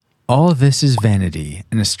All this is vanity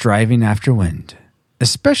and a striving after wind,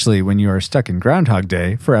 especially when you are stuck in Groundhog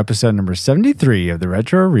Day for episode number 73 of the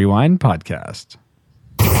Retro Rewind podcast.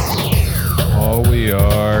 All we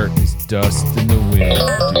are is dust in the wind.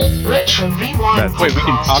 Retro Rewind. Wait, we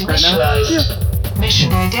can talk right now? Yeah.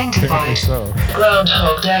 Mission identified. So.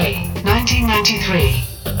 Groundhog Day, 1993.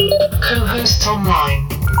 Co-hosts online.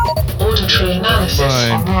 Auditory analysis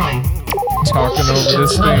Fine. online. Talking over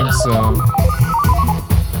this theme song.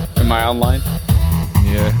 Am I online?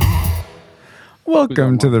 Yeah.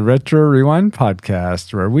 Welcome to the Retro Rewind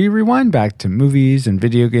podcast, where we rewind back to movies and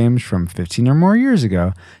video games from 15 or more years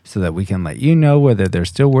ago so that we can let you know whether they're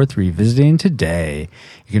still worth revisiting today.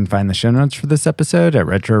 You can find the show notes for this episode at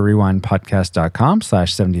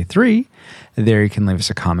retrorewindpodcast.com/73. There you can leave us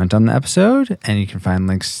a comment on the episode, and you can find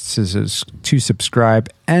links to subscribe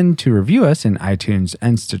and to review us in iTunes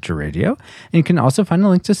and Stitcher Radio. And you can also find a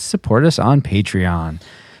link to support us on Patreon.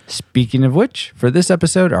 Speaking of which, for this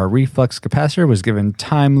episode, our reflux capacitor was given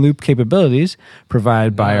time loop capabilities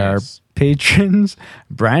provided by our patrons,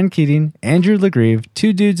 Brian Keating, Andrew LeGrieve,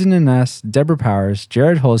 Two Dudes in an S, Deborah Powers,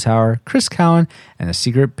 Jared Holzhauer, Chris Cowan, and a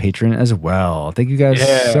secret patron as well. Thank you guys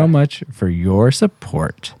so much for your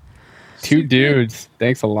support. Two dudes.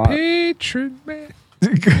 Thanks a lot. Patron man.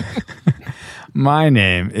 My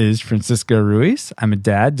name is Francisco Ruiz. I'm a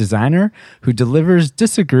dad designer who delivers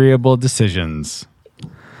disagreeable decisions.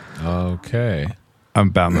 Okay.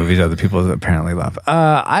 About movies other people apparently love.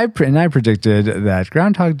 I predicted that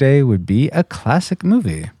Groundhog Day would be a classic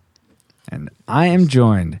movie. And I am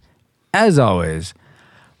joined, as always,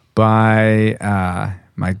 by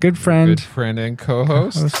my good friend. Good friend and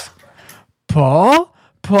co-host. Paul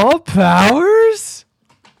Powers?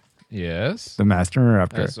 Yes. The master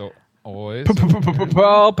interrupter. As always.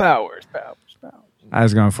 Paul Powers. I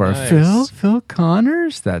was going for Nice. Phil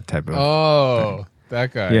Connors? That type of... Oh,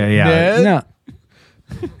 that guy. Yeah. Ned? No.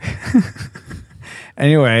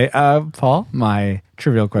 Anyway, Paul, my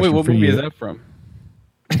trivial question Wait, what for movie you. is that from?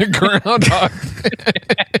 Groundhog.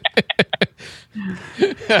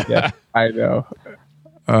 Yeah, I know.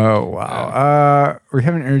 Oh, wow. We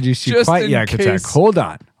haven't introduced you Just quite in yet, case Katek. Hold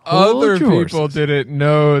on. Hold Other your people horses. didn't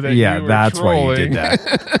know that Yeah, you were that's trolling. why you did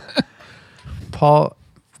that. Paul,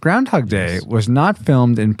 Groundhog Day was not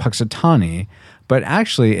filmed in Puxatawny, but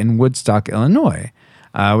actually in Woodstock, Illinois,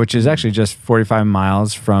 which is actually just 45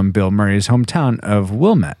 miles from Bill Murray's hometown of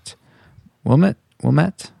Wilmette?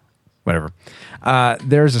 Whatever.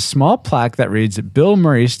 There's a small plaque that reads, "Bill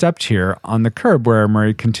Murray stepped here," on the curb where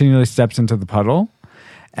Murray continually steps into the puddle.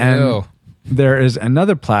 And Ew. there is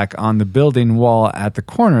another plaque on the building wall at the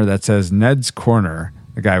corner that says Ned's Corner,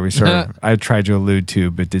 the guy I tried to allude to,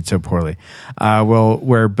 but did so poorly.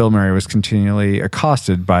 Where Bill Murray was continually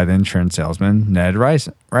accosted by the insurance salesman, Ned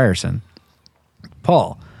Ryerson.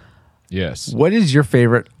 Paul, Yes. what is your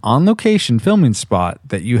favorite on-location filming spot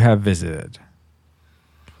that you have visited?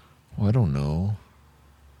 Well, I don't know.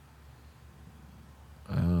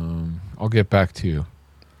 I'll get back to you.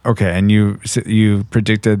 Okay, and you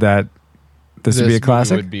predicted that this would be a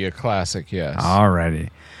classic? Would be a classic, yes. Alrighty.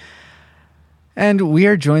 And we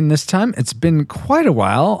are joined this time. It's been quite a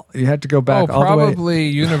while. You had to go back all the way. Probably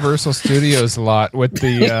Universal Studios lot with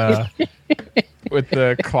the with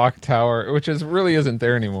the clock tower, which really isn't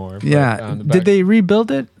there anymore. but Yeah. on the Did back. they rebuild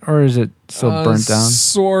it, or is it still burnt down?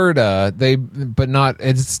 Sorta. But not.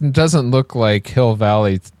 It doesn't look like Hill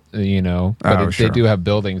Valley, But sure. they do have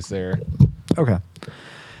buildings there. Okay.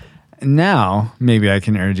 Now, maybe I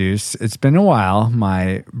can introduce, it's been a while,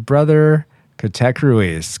 my brother, Katek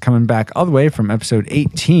Ruiz, coming back all the way from episode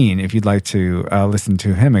 18. If you'd like to listen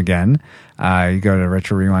to him again, you go to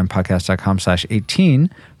retrorewindpodcast.com/18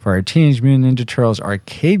 for our Teenage Mutant Ninja Turtles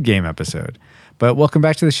arcade game episode. But welcome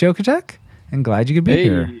back to the show, Katek, and glad you could be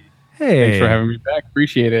here. Hey. Thanks for having me back.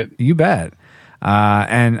 Appreciate it. You bet.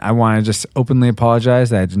 And I want to just openly apologize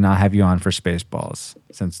that I did not have you on for Spaceballs.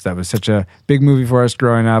 Since that was such a big movie for us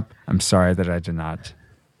growing up, I'm sorry that I did not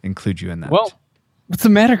include you in that. Well, what's the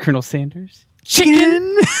matter, Colonel Sanders?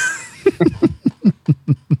 chicken!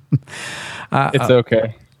 It's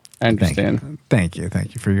okay. I understand. Thank you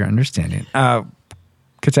for your understanding.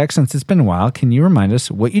 Katek, since it's been a while, can you remind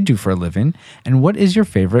us what you do for a living and what is your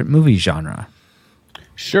favorite movie genre?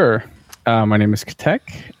 Sure. My name is Katek,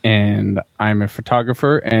 and I'm a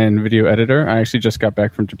photographer and video editor. I actually just got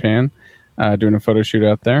back from Japan, doing a photo shoot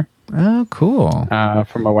out there Oh, cool.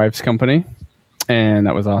 for my wife's company, and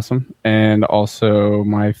that was awesome. And also,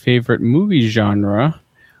 my favorite movie genre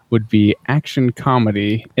would be action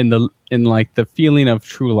comedy in the feeling of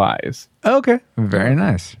True Lies. Okay. Very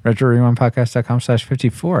nice.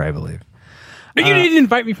 RetroRewindPodcast.com/54, I believe. You didn't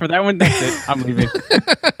invite me for that one. That's it. I'm leaving.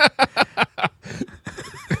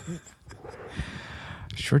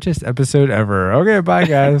 shortest episode ever. Okay, bye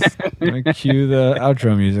guys. I'm gonna cue the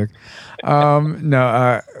outro music.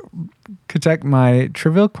 Katek, my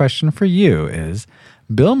trivial question for you is: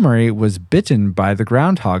 Bill Murray was bitten by the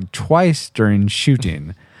groundhog twice during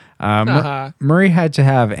shooting. Murray had to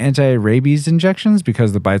have anti-rabies injections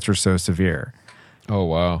because the bites were so severe. Oh,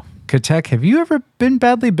 wow. Katek, have you ever been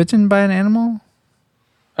badly bitten by an animal?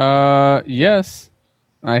 Yes,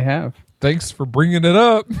 I have. Thanks for bringing it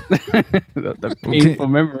up. The painful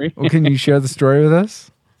memory. Well, can you share the story with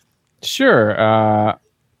us? Sure.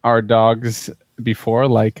 Our dogs before,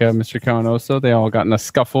 like Mr. Kawanoso, they all got in a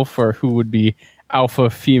scuffle for who would be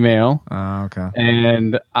alpha female. Oh, okay.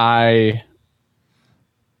 And I,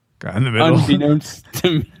 Got in the middle. unbeknownst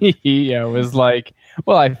to me, was like,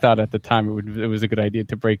 well, I thought at the time it was a good idea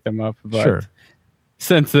to break them up. But Sure.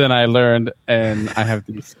 since then I learned, and I have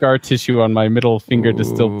the scar tissue on my middle finger to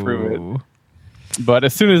still prove it. Ooh. But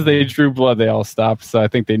as soon as they drew blood, they all stopped. So I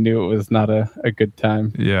think they knew it was not a good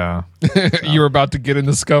time. Yeah. You were about to get in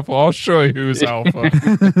the scuffle. I'll show you who's alpha.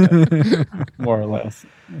 More or less.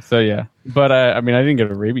 So yeah, but I mean, I didn't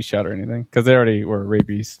get a rabies shot or anything because they already were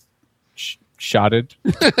rabies shotted.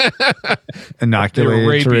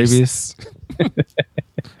 Inoculated to rabies. rabies.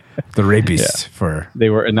 The rabies Yeah. for They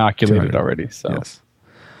were inoculated 200. already. So yes.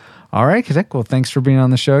 All right, Katek. Well, thanks for being on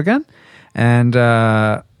the show again. And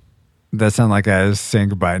that sounded like I was saying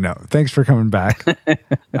goodbye. No, thanks for coming back.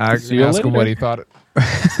 See you Ask him later. what he thought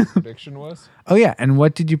his prediction was. Oh yeah, and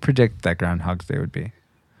what did you predict that Groundhog's Day would be?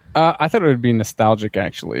 I thought it would be nostalgic,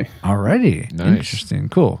 actually. Alrighty, Nice. interesting,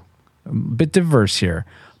 cool. A bit diverse here.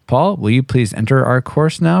 Paul, will you please enter our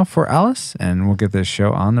course now for Alice, and we'll get this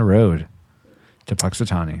show on the road to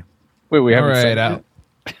Puxatawny. Wait, we All haven't right, said Al.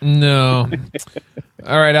 No.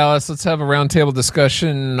 All right, Alice, let's have a roundtable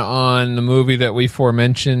discussion on the movie that we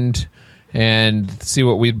forementioned and see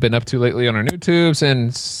what we've been up to lately on our new tubes. And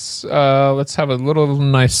let's have a little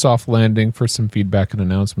nice soft landing for some feedback and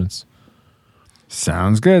announcements.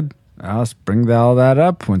 Sounds good. Alice, bring all that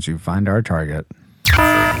up once you find our target.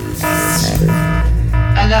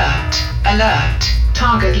 Alert, alert,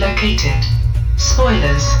 target located.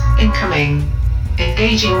 Spoilers, incoming.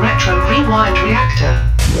 Engaging retro rewind reactor.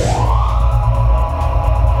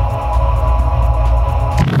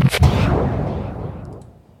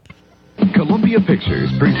 Columbia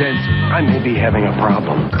Pictures presents I may be having a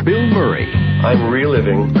problem. Bill Murray I'm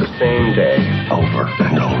reliving the same day over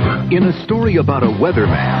and over. in a story about a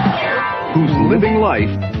weatherman who's living life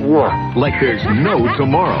like there's no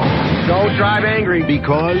tomorrow. Don't drive angry.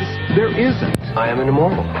 Because there isn't. I am an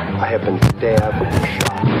immortal. I have been stabbed,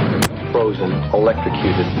 shot, frozen,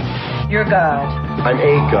 electrocuted. You're God. I'm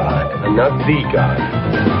a god. I'm not the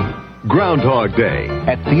god. Groundhog Day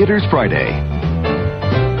at theaters Friday.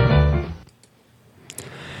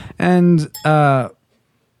 And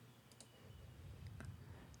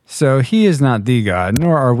so he is not the God,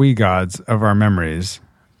 nor are we gods of our memories.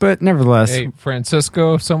 But nevertheless, Hey,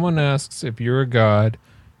 Francisco, if someone asks if you're a god,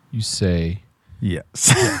 you say,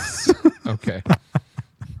 yes. okay.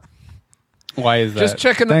 Why is that? Just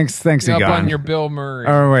checking Thanks, up Egon. on your Bill Murray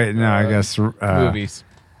Oh, wait, no, I guess. movies.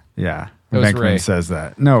 Yeah. That was Venkman Ray. says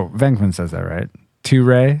that. No, Venkman says that, right? To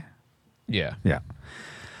Ray? Yeah. Yeah.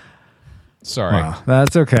 Sorry. Wow,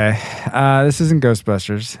 that's okay. This isn't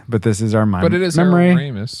Ghostbusters, but this is our But it is memory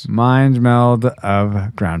Harold Ramis. mind meld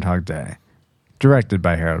of Groundhog Day, directed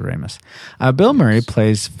by Harold Ramis. Bill Murray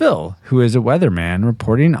plays Phil, who is a weatherman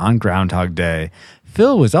reporting on Groundhog Day.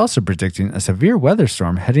 Phil was also predicting a severe weather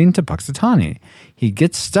storm heading to Puxatawny. He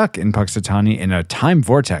gets stuck in Puxatawny in a time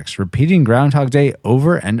vortex, repeating Groundhog Day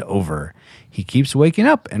over and over. He keeps waking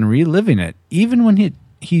up and reliving it, even when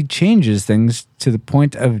he changes things to the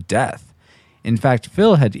point of death. In fact,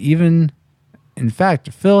 Phil had been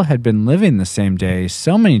living the same day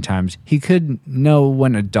so many times he could know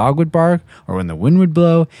when a dog would bark or when the wind would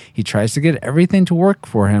blow. He tries to get everything to work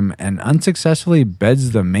for him and unsuccessfully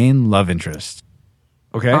beds the main love interest.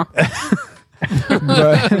 Okay.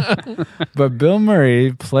 But Bill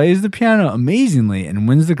Murray plays the piano amazingly and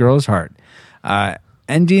wins the girl's heart,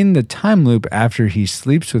 ending the time loop after he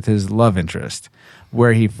sleeps with his love interest,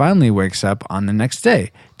 where he finally wakes up on the next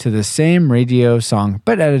day to the same radio song,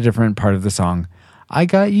 but at a different part of the song, I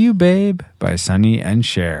Got You, Babe, by Sonny and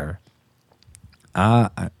Cher.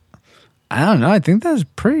 I don't know. I think that's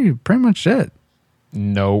pretty much it.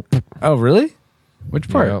 Nope. Oh, really? Which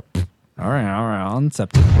part? Yep. All right. I'll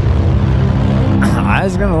accept it. I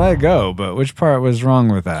was going to let it go, but which part was wrong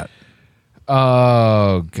with that?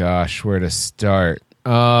 Oh, gosh. Where to start?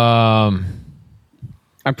 I'm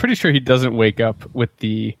pretty sure he doesn't wake up with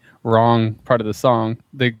the wrong part of the song,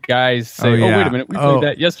 the guys say, Oh, "Oh, yeah. wait a minute, we played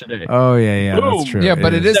that yesterday." Oh yeah, Boom. that's true. Yeah,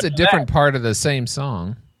 but it is a Except different part of the same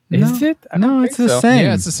song. Is it? I don't No, think it's the so. same.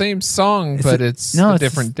 Yeah, it's the same song, but it's a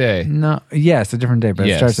different day. No, yeah, it's a different day, but it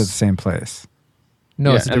Yes. starts at the same place. No,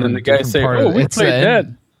 Yeah, it's a and then different, the guys different say, part "Oh, of we it's played the that."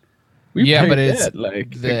 end. We Yeah, played but it's that,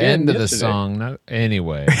 like the again end of the yesterday. song. Not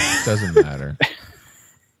anyway. Doesn't matter.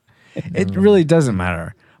 It really doesn't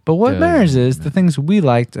matter. But what Doesn't matters is the things we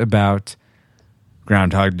liked about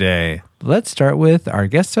Groundhog Day. Let's start with our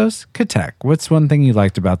guest host, Katek. What's one thing you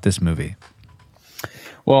liked about this movie?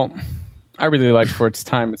 Well, I really liked for its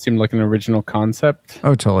time. It seemed like an original concept.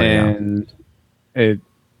 Oh, totally. Yeah. And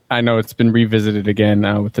I know it's been revisited again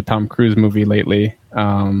with the Tom Cruise movie lately,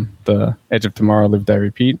 The Edge of Tomorrow, Live, Die,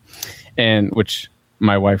 Repeat, and which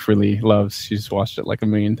my wife really loves. She's watched it like a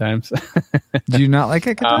million times. Do you not like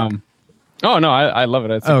it, Katek? Oh no, I love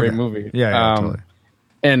it. It's a Okay. great movie. Yeah, totally.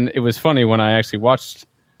 And it was funny when I actually watched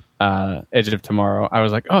Edge of Tomorrow. I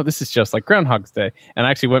was like, oh, this is just like Groundhog's Day. And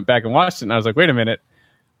I actually went back and watched it, and I was like, wait a minute.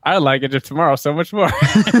 I like Edge of Tomorrow so much more.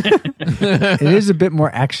 It is a bit more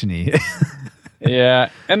actiony. Yeah,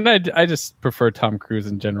 and I just prefer Tom Cruise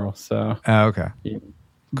in general. So, Oh, okay.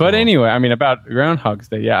 but anyway, I mean, about Groundhog's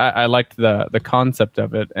Day, yeah, I liked the concept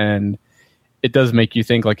of it, and it does make you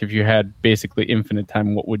think, like, if you had basically infinite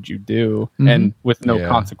time, what would you do, and with no Yeah.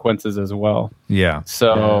 consequences as well. Yeah.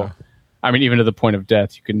 So, Yeah. I mean, even to the point of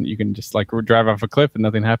death, you can just like drive off a cliff and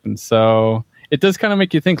nothing happens. So it does kind of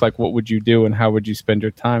make you think, like, what would you do and how would you spend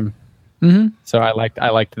your time? Mm-hmm. So I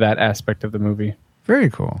liked that aspect of the movie. Very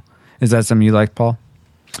cool. Is that something you like, Paul?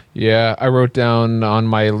 Yeah, I wrote down on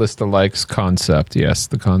my list of likes concept. Yes,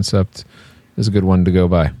 the concept is a good one to go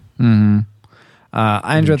by.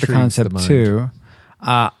 I enjoyed the intrigues the concept mind. too.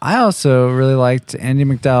 I also really liked Andy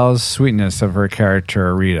McDowell's sweetness of her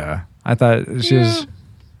character, Rita. I thought she was.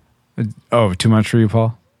 Oh, too much for you,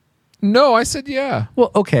 Paul? No, I said yeah. Well,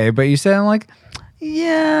 okay, but you said like,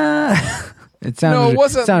 yeah. It sounded, it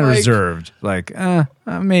wasn't sounded like- reserved. Like,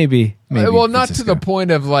 maybe. Well, not to Francisco. the point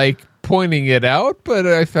of like pointing it out, but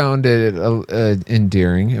I found it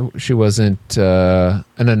endearing. She wasn't an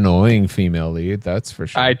annoying female lead, that's for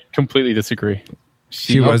sure. I completely disagree.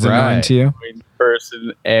 She wasn't Alright. on to you. Worst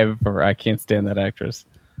person ever. I can't stand that actress.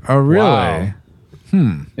 Oh, really? Wow.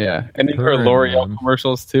 Yeah, and in her Her and L'Oreal them.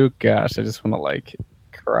 commercials too. Gosh, I just want to like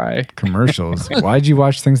cry. Commercials. Why'd you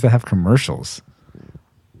watch things that have commercials?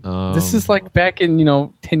 This is like back in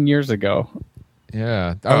 10 years ago.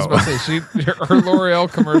 Yeah, I was about to say her L'Oreal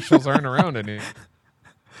commercials aren't around anymore.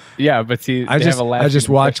 Yeah, but see, I they just have a lasting I just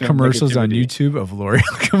watch impression of commercials on negativity. YouTube of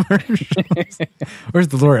L'Oreal commercials. Where's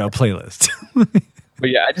the L'Oreal playlist? But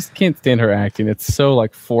yeah, I just can't stand her acting. It's so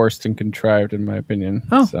like forced and contrived, in my opinion.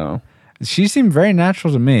 Oh. So She seemed very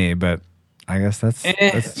natural to me, but I guess that's maybe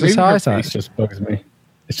just how her I saw face it. just bugs me.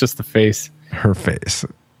 It's just the face. Her face.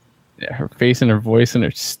 Yeah, her face and her voice and her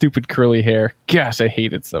stupid curly hair. Gosh, I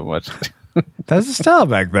hate it so much. That's the style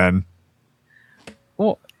back then.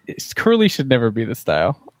 Well, curly should never be the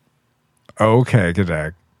style. Okay,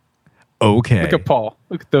 Kadak. Okay. Look at Paul.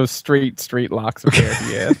 Look at those straight locks of hair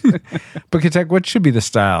he has. But Kadak, what should be the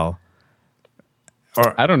style?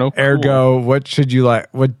 Or I don't know. Cool. ergo, what should you like?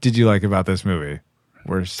 What did you like about this movie?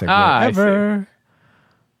 Worst segment I see. ever.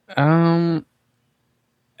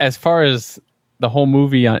 As far as the whole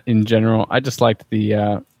movie in general, I just liked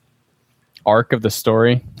the arc of the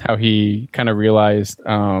story. How he kind of realized,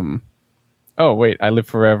 oh wait, I live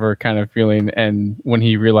forever, kind of feeling, and when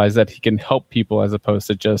he realized that he can help people as opposed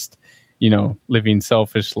to just living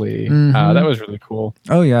selfishly, that was really cool.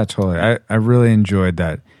 Oh yeah, totally. I really enjoyed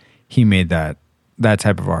that he made that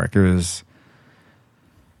type of arc. It was.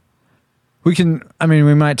 We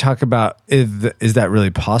might talk about is that really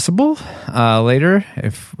possible later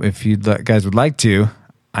if you guys would like to.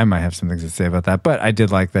 I might have some things to say about that, but I did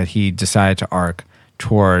like that he decided to arc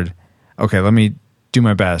toward, okay, let me do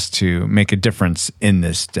my best to make a difference in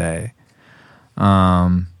this day.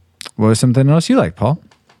 What was something else you liked, Paul?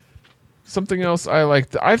 Something else I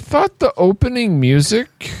liked. I thought the opening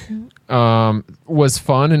music was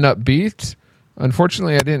fun and upbeat.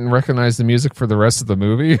 Unfortunately, I didn't recognize the music for the rest of the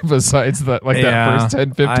movie besides that first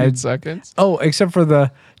 10, 15 seconds. Oh, except for the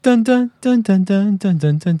dun dun dun dun dun dun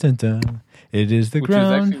dun dun dun dun. It is the Which is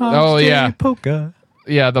actually- Groundhog Day yeah. polka.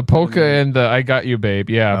 Yeah, the polka and the I Got You Babe.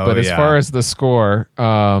 Yeah, Oh, but as yeah. far as the score,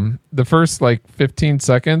 the first 15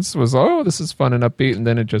 seconds was, oh, this is fun and upbeat, and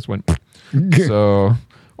then it just went. So,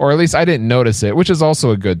 or at least I didn't notice it, which is also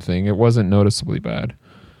a good thing. It wasn't noticeably bad.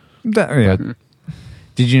 Yeah.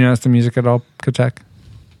 Did you notice the music at all, Kotek?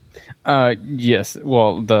 Yes.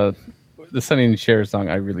 Well, the Sunny and Cher song,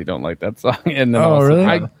 I really don't like that song. And then Oh, also,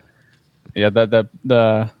 really?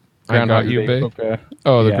 the I Got You, Day, Babe. Polka.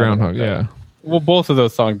 Oh, the Yeah, Groundhog. that- Yeah. Well, both of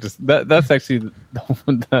those songs that's actually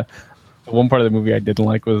the one part of the movie I didn't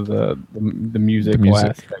like was the musical music.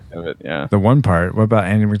 aspect of it. Yeah. The one part. What about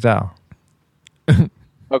Andy McDowell?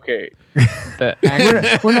 Okay. The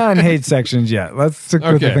act- We're not in hate sections yet. Let's stick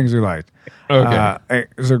with the Okay. things we liked. Okay.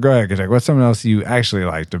 So go ahead, Katek. What's something else you actually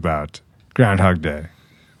liked about Groundhog Day?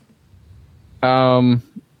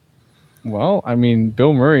 Well, I mean,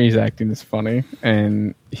 Bill Murray's acting is funny,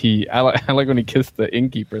 and I like when he kissed the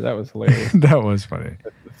innkeeper. That was hilarious. That was funny.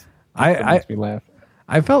 That I makes me laugh.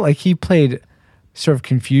 I felt like he played sort of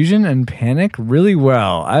confusion and panic really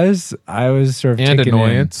well. I was sort of And taken in.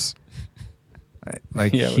 annoyance.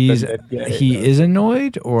 Like Yeah, with he's the dead guy, he is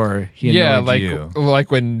annoyed, or he Yeah, annoyed like you.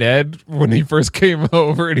 like when Ned, when he first came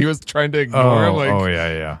over and he was trying to ignore him, like,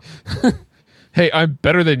 yeah. hey, I'm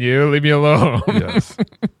better than you. Leave me alone. Yes.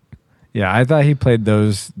 Yeah, I thought he played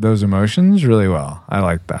those emotions really well. I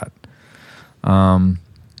like that.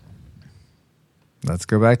 Let's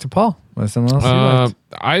go back to Paul. What's something else you liked?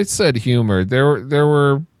 I said humor. There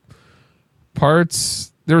were parts.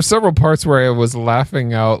 There were several parts where I was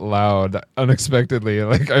laughing out loud unexpectedly.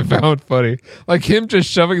 Like I found funny, like him just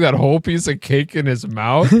shoving that whole piece of cake in his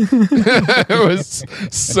mouth. It was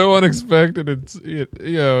so unexpected.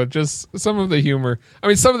 Just some of the humor. I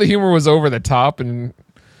mean, some of the humor was over the top,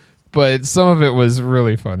 but some of it was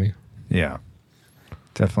really funny. Yeah,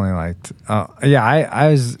 definitely liked. Yeah, I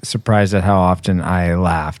was surprised at how often I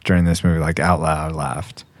laughed during this movie, like out loud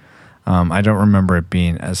laughed. I don't remember it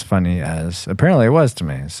being as funny as apparently it was to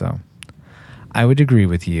me. So I would agree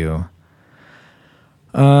with you.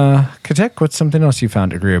 Katek, what's something else you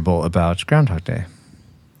found agreeable about Groundhog Day?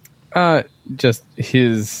 Just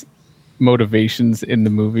his motivations in the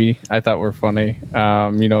movie I thought were funny.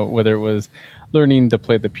 Whether it was learning to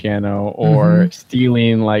play the piano or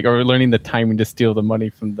stealing, or learning the timing to steal the money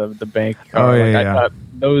from the bank. I thought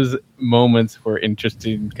those moments were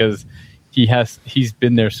interesting because he's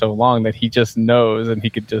been there so long that he just knows and he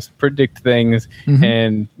could just predict things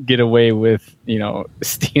and get away with,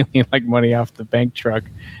 stealing like money off the bank truck,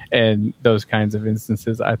 and those kinds of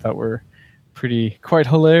instances I thought were quite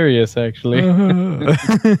hilarious actually.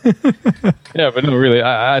 Yeah, but no, really,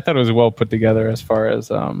 I thought it was well put together as far as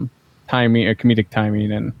timing or comedic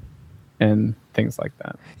timing and things like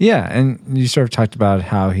that. Yeah, and you sort of talked about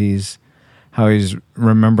how he's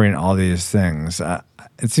remembering all these things.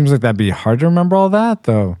 It seems like that'd be hard to remember all that,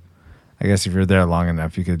 though. I guess if you're there long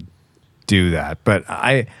enough, you could do that. But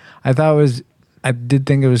I did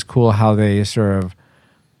think it was cool how they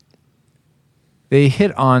they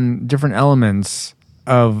hit on different elements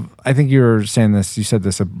of. I think you said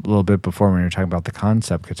this a little bit before when you were talking about the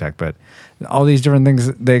concept, Katek, but all these different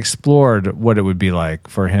things, they explored what it would be like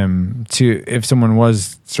for him if someone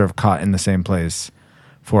was sort of caught in the same place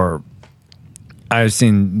for. I've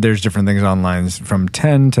seen there's different things online from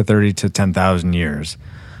 10 to 30 to 10,000 years.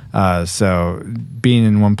 So being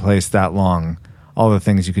in one place that long, all the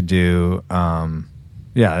things you could do,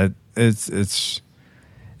 it's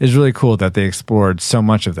really cool that they explored so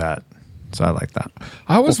much of that. So I like that.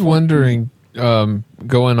 I was wondering,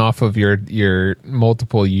 going off of your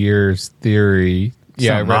multiple years theory.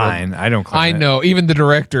 Yeah, It's not mine. I don't claim I it. know. Even the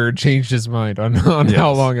director changed his mind on Yes.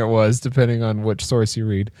 how long it was, depending on which source you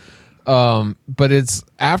read. But it's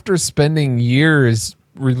after spending years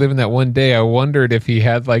reliving that one day, I wondered if he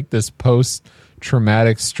had like this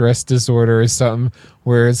post-traumatic stress disorder or something,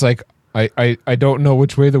 where it's like, I don't know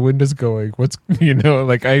which way the wind is going. What's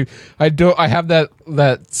I have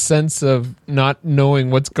that sense of not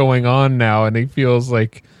knowing what's going on now, and he feels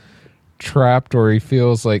like trapped, or he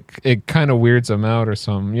feels like it kind of weirds him out or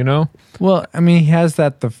something, Well, I mean, he has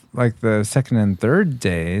that the second and third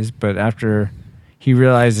days, but after he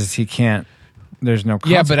realizes he can't, there's no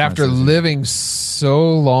consequences. Yeah, but after living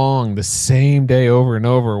so long the same day over and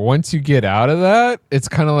over, once you get out of that, it's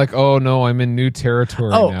kind of like, oh no, I'm in new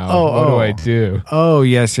territory now. What do I do? Oh,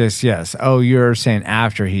 yes. Oh, you're saying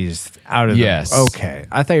after he's out of Yes. Okay.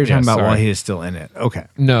 I thought you were talking about sorry. while he is still in it. Okay.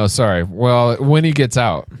 No, sorry. Well, when he gets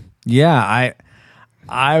out. Yeah,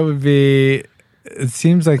 I would be, it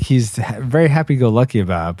seems like he's very happy-go-lucky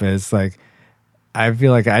about it, but it's like, I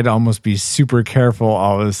feel like I'd almost be super careful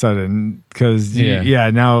all of a sudden because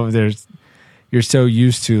now you're so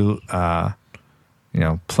used to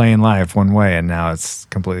playing life one way, and now it's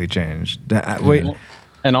completely changed. Wait,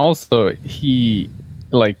 And also going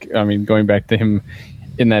back to him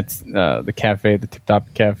in that the cafe, the Tip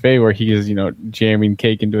Top Cafe, where he is jamming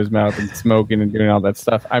cake into his mouth and smoking and doing all that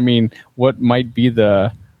stuff. I mean, what might be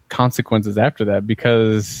the consequences after that?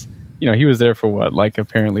 Because he was there for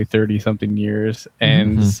apparently 30 something years,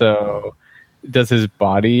 and so does his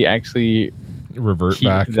body actually Revert keep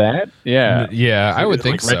back. that? Yeah. Yeah, I would Is it,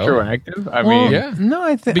 think like, so. retroactive? I Well, mean, yeah. No,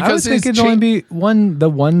 I would Because think his it'd only be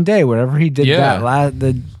one day. Whatever he did Yeah.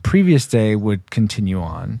 the previous day would continue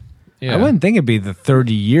on. Yeah. I wouldn't think it'd be the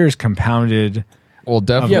 30 years compounded. Well,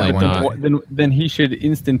 definitely yeah, but not. then he should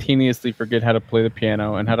instantaneously forget how to play the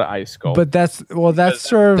piano and how to ice sculpt. But that's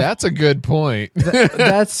sort of That's a good point.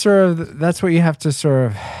 that's what you have to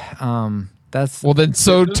sort of that's Well, then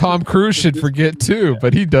so Tom Cruise should forget too,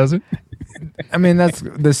 but he doesn't. I mean, that's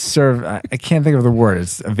this sort of, I can't think of the word.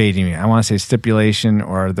 It's evading me. I want to say stipulation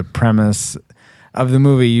or the premise of the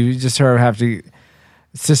movie. You just sort of have to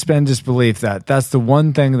suspend disbelief that that's the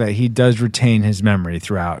one thing that he does retain his memory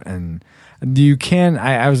throughout. And you can,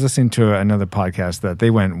 I was listening to another podcast that they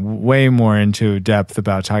went way more into depth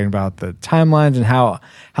about talking about the timelines and how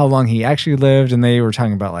long he actually lived. And they were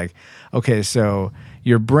talking about like, okay, so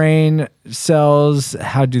your brain cells,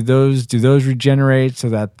 how do those regenerate so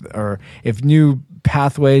that, or if new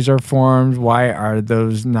pathways are formed, why are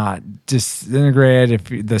those not disintegrated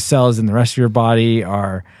if the cells in the rest of your body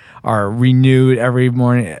are renewed every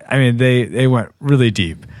morning? I mean, they went really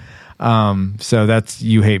deep. So that's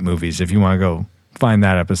You Hate Movies if you want to go find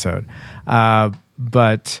that episode.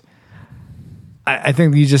 But I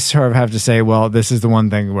think you just sort of have to say, well, this is the one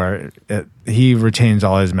thing where he retains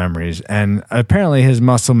all his memories and apparently his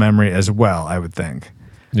muscle memory as well, I would think.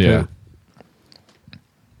 Yeah.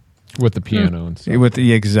 With the piano and stuff.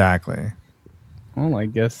 Exactly. well, I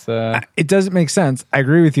guess It doesn't make sense. I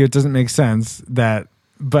agree with you. It doesn't make sense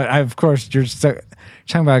but of course you're talking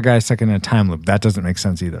about a guy stuck in a time loop. That doesn't make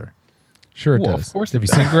sense either. Sure it Well, does. of course Have it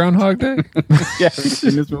you seen Groundhog Day? yeah, have you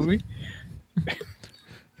seen this movie?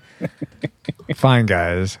 Fine,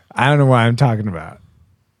 guys. I don't know what I'm talking about.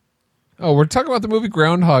 Oh, we're talking about the movie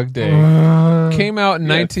Groundhog Day. Came out in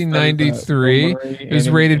Yeah, 1993. Bill Murray, It was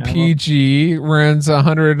Andy rated McDowell. PG, runs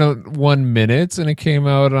 101 minutes, and it came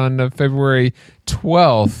out on February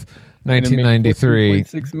 12th, 1993.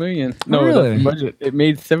 6 million. No, really? that's the budget. It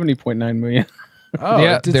made 70.9 million. Oh,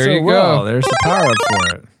 Yeah, it did there so you well. go. There's the power up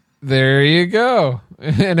for it. There you go.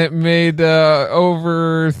 And it made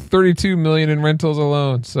over 32 million in rentals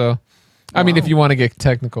alone. So, I mean, if you want to get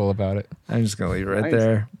technical about it, I'm just gonna leave it right Nice.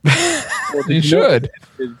 there. Well, you did know should.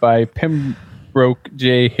 it's by Pembroke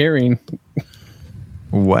J. Herring.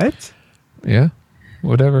 What? Yeah,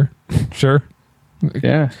 whatever. Sure.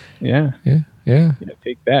 Yeah. Yeah.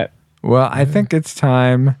 Take that. Well, I think it's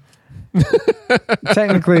time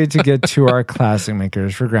technically to get to our classic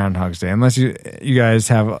makers for Groundhog's Day. Unless you guys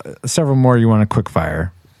have several more you want to quick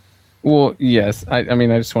fire. Well, yes. I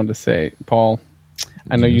mean, I just wanted to say, Paul,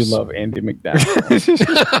 I know you love Andy McDowell.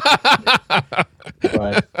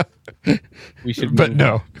 but we should But move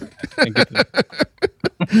no. on and get to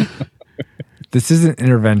This isn't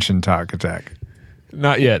intervention talk attack.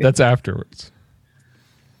 Not yet. That's afterwards.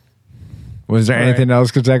 Was there All anything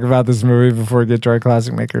else to talk about this movie before we get to our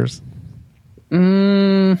classic makers?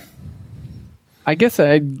 I guess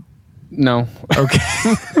no. Okay.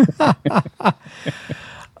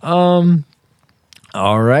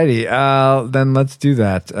 Alrighty. Then let's do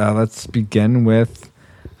that. Let's begin with.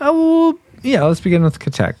 Let's begin with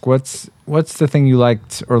Katek. What's the thing you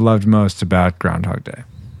liked or loved most about Groundhog Day?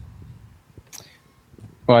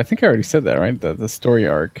 Well, I think I already said that, right? The story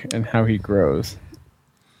arc and how he grows.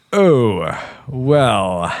 Oh,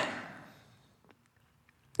 well.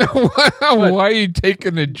 Why are you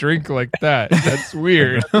taking a drink like that? That's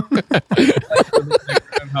weird. Groundhog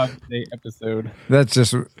Day episode. That's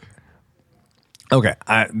just. Okay.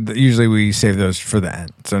 Usually we save those for the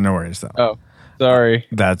end, so no worries though. Oh, sorry.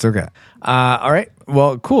 That's okay. All right.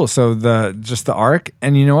 Well, cool. So the arc,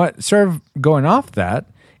 and you know what? Sort of going off that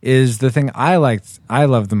is the thing I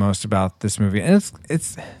love the most about this movie, and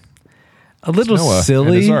it's a little Noah and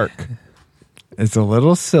silly. his arc. It's a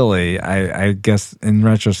little silly, I guess, in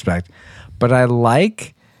retrospect, but I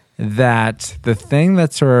like that the thing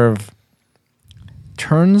that sort of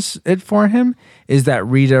turns it for him is that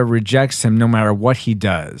Rita rejects him no matter what he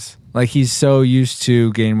does. Like, he's so used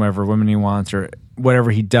to getting whatever women he wants or whatever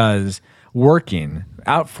he does working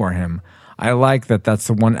out for him. I like that that's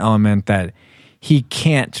the one element that he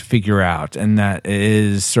can't figure out and that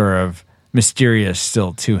is sort of mysterious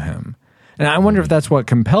still to him. And I wonder if that's what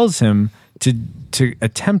compels him to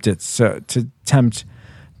attempt it, so to tempt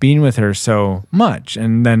being with her so much.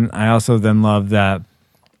 And then I also then love that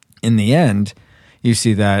in the end, you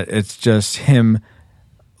see that it's just him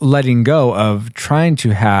letting go of trying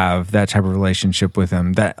to have that type of relationship with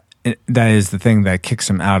him. That is the thing that kicks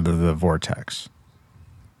him out of the vortex.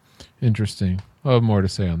 Interesting. I'll have more to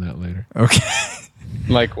say on that later. Okay.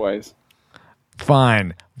 Likewise.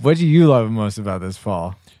 Fine. What do you love most about this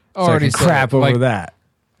fall? So I Already can said crap it. over Like- that.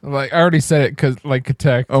 Like I already said it because like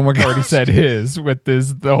Katek. Oh my already gosh. said his with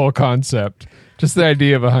the whole concept, just the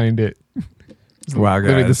idea behind it. Wow,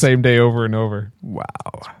 Literally the guys. same day over and over. Wow.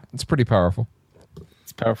 It's pretty powerful.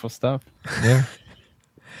 It's powerful stuff. Yeah.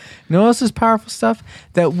 You know what else is powerful stuff?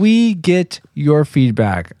 That we get your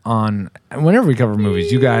feedback on whenever we cover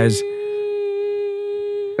movies. You guys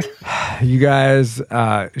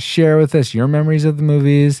share with us your memories of the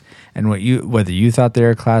movies and whether you thought they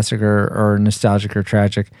were classic or nostalgic or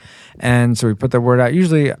tragic. And so we put the word out.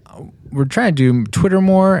 Usually we're trying to do Twitter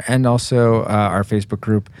more and also our Facebook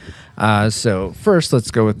group. So first,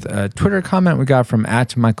 let's go with a Twitter comment we got from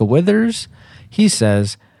 @MichaelWithers. He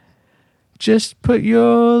says, "Just put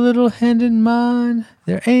your little hand in mine.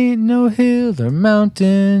 There ain't no hill or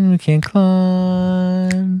mountain we can't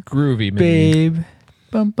climb. Groovy, man. Babe,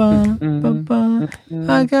 bum bum, bum bum.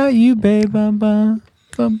 I got you, babe, bum bum,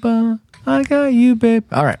 bum bum. I got you, babe."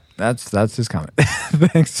 All right, that's his comment.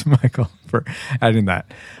 Thanks, Michael, for adding that.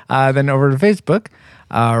 Then over to Facebook,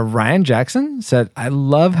 Ryan Jackson said, "I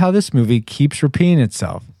love how this movie keeps repeating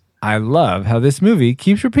itself. I love how this movie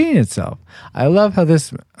keeps repeating itself. I love how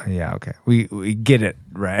this." Yeah, okay, we get it,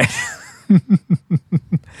 right?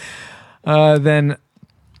 Then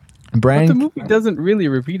But Brian. the movie doesn't really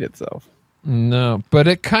repeat itself. No, but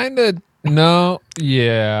it kind of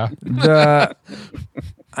yeah.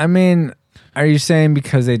 I mean, are you saying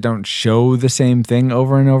because they don't show the same thing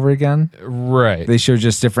over and over again? Right. They show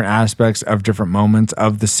just different aspects of different moments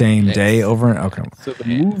of the same day over and okay. So the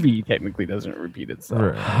movie technically doesn't repeat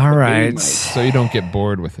itself. All right. So you don't get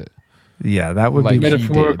bored with it. Yeah, that would Like be he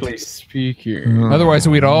Metaphorically speaking, Otherwise,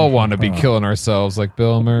 we'd all want to be killing ourselves like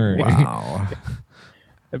Bill Murray. wow.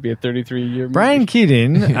 that'd be a 33-year movie. Brian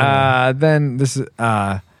Keating. Then this is.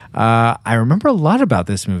 I remember a lot about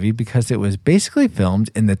this movie because it was basically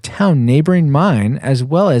filmed in the town neighboring mine, as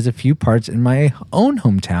well as a few parts in my own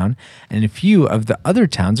hometown and a few of the other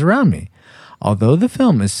towns around me. Although the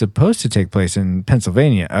film is supposed to take place in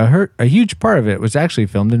Pennsylvania, a huge part of it was actually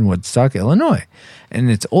filmed in Woodstock, Illinois,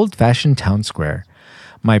 in its old-fashioned town square.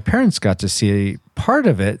 My parents got to see part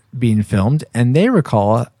of it being filmed, and they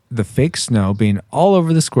recall the fake snow being all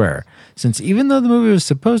over the square, since even though the movie was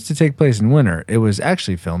supposed to take place in winter, it was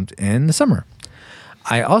actually filmed in the summer.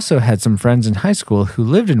 I also had some friends in high school who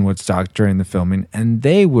lived in Woodstock during the filming, and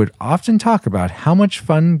they would often talk about how much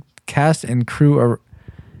fun the cast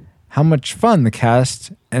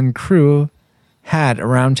and crew had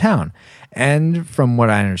around town. And from what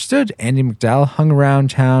I understood, Andie MacDowell hung around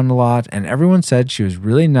town a lot, and everyone said she was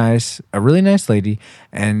really nice, a really nice lady,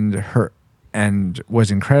 and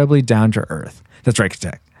was incredibly down to earth. That's right,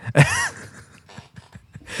 Katek.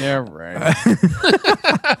 Yeah, right.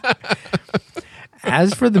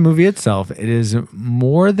 As for the movie itself, it is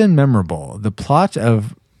more than memorable. The plot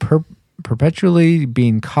of perpetually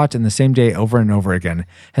being caught in the same day over and over again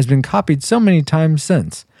has been copied so many times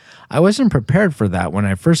since. I wasn't prepared for that when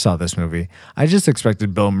I first saw this movie. I just expected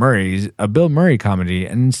a Bill Murray comedy,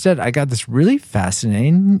 and instead I got this really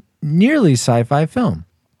fascinating, nearly sci-fi film.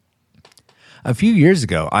 A few years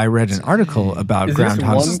ago, I read an article about Is this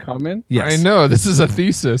Groundhog. one comment? Yes. I know. This is a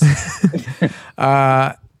thesis.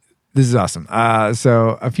 This is awesome.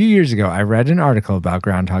 So a few years ago, I read an article about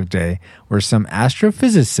Groundhog Day where some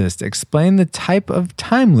astrophysicist explained the type of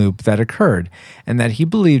time loop that occurred and that he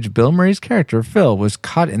believed Bill Murray's character, Phil, was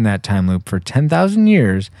caught in that time loop for 10,000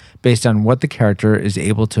 years based on what the character is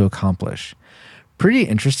able to accomplish. Pretty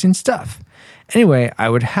interesting stuff. Anyway, I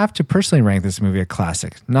would have to personally rank this movie a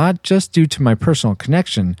classic, not just due to my personal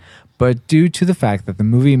connection, but due to the fact that the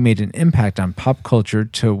movie made an impact on pop culture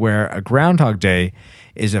to where a Groundhog Day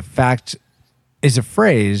is a phrase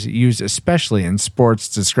used especially in sports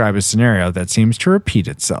to describe a scenario that seems to repeat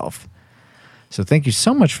itself. So thank you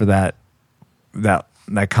so much for that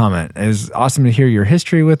comment. It is awesome to hear your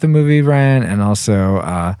history with the movie, Ryan, and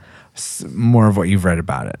also more of what you've read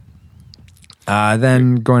about it.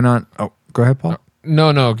 Then going on. Oh, go ahead, Paul.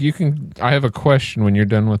 No, you can. I have a question when you're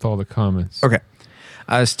done with all the comments. Okay.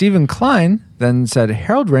 Stephen Klein then said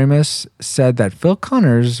Harold Ramis said that Phil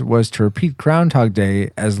Connors was to repeat Groundhog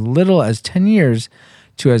Day as little as 10 years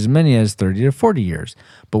to as many as 30 to 40 years.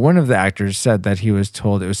 But one of the actors said that he was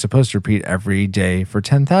told it was supposed to repeat every day for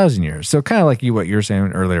 10,000 years. So kind of like what you were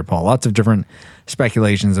saying earlier, Paul. Lots of different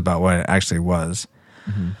speculations about what it actually was.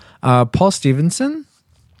 Mm-hmm. Paul Stevenson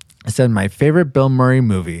said, my favorite Bill Murray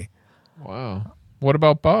movie. Wow. What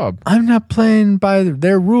about Bob? I'm not playing by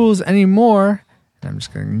their rules anymore. I'm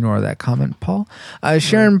just going to ignore that comment, Paul.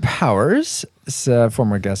 Sharon Powers,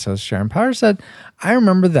 former guest host Sharon Powers, said, I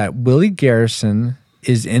remember that Willie Garrison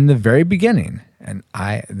is in the very beginning, And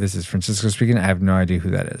this is Francisco speaking. I have no idea who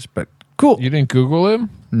that is, but cool. You didn't Google him?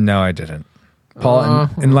 No, I didn't. Paul,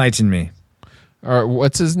 enlighten me. Or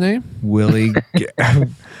what's his name? Willie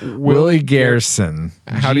Garson.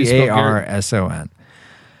 How do you spell Garson?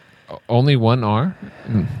 Only one R?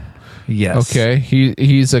 Yes. Okay.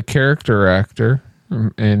 He's a character actor,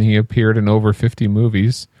 and he appeared in over 50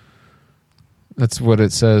 movies. That's what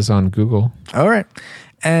it says on Google. All right.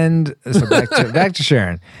 And so back to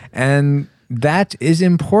Sharon. And that is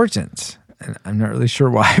important. And I'm not really sure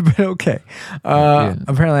why, but okay.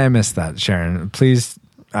 Apparently I missed that, Sharon. Please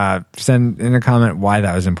send in a comment why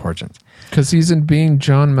that was important. Because he's in Being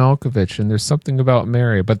John Malkovich, and there's something about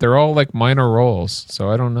Mary, but they're all like minor roles, so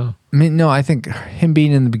I don't know. I mean, no, I think him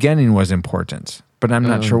being in the beginning was important, but I'm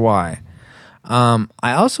not sure why.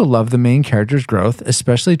 I also love the main character's growth,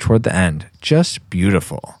 especially toward the end. Just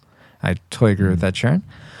beautiful. I totally agree with that, Sharon.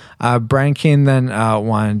 Brian Keane then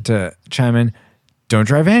wanted to chime in, don't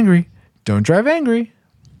drive angry. Don't drive angry.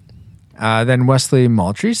 Then Wesley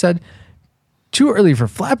Moultrie said, too early for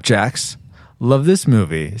flapjacks. Love this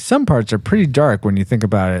movie. Some parts are pretty dark when you think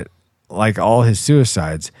about it, like all his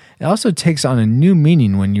suicides. It also takes on a new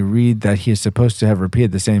meaning when you read that he is supposed to have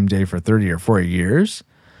repeated the same day for 30 or 40 years.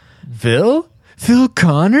 Phil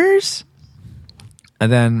Connors?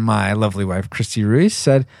 And then my lovely wife, Christy Ruiz,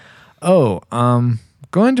 said,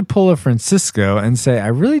 going to pull a Francisco and say, I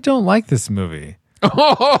really don't like this movie.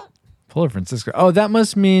 Pull a Francisco. Oh, that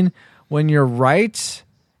must mean when you're right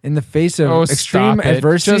in the face of extreme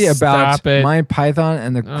adversity about Monty Python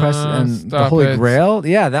and the quest and the Holy Grail.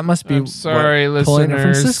 Yeah, that must be I'm sorry, what pulling a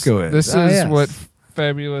listeners. Francisco is. This is what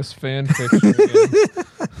fabulous fan fiction is.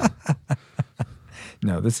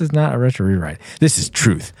 No, this is not a retro rewrite. This is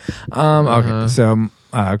truth. Okay, so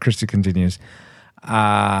Christy continues.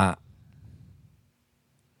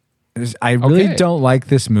 I really don't like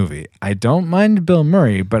this movie. I don't mind Bill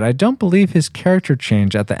Murray, but I don't believe his character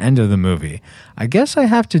changed at the end of the movie. I guess I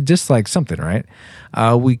have to dislike something, right?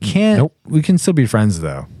 We can't. Nope. We can still be friends,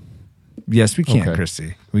 though. Yes, we can,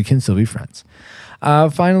 Christy. We can still be friends.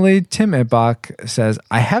 Finally, Tim Ibach says,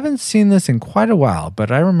 I haven't seen this in quite a while, but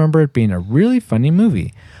I remember it being a really funny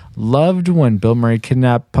movie. Loved when Bill Murray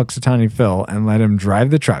kidnapped Puxatawny Phil and let him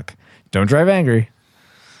drive the truck. Don't drive angry.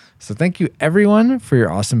 So thank you, everyone, for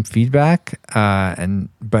your awesome feedback.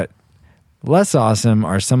 But less awesome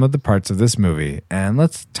are some of the parts of this movie. And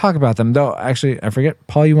let's talk about them. Though, actually, I forget.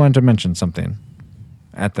 Paul, you wanted to mention something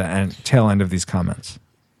at the tail end of these comments.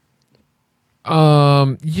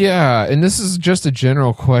 Yeah, and this is just a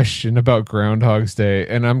general question about Groundhog's Day,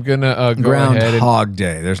 and I'm gonna go ahead. Groundhog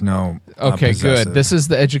Day. There's no. Okay, possessive. good. This is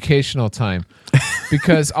the educational time,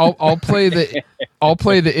 because I'll play the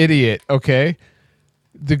idiot. Okay,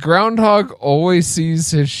 the groundhog always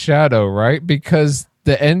sees his shadow, right? Because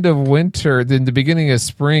the end of winter, then the beginning of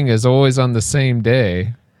spring is always on the same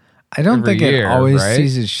day. I don't think it always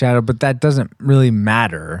sees his shadow, but that doesn't really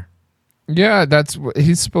matter. Yeah, that's what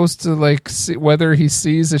he's supposed to like see, whether he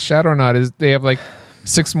sees a shadow or not. Is they have like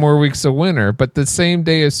 6 more weeks of winter, but the same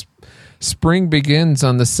day as spring begins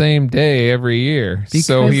on the same day every year. Because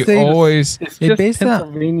so he always it's just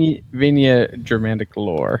Pennsylvania Germanic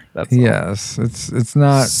lore. That's yes, it's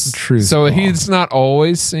not true. So he's not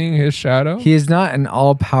always seeing his shadow. He is not an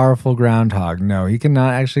all-powerful groundhog. No, he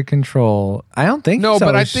cannot actually control. I don't think. No, so.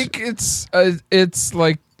 but I think it's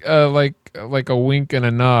like a wink and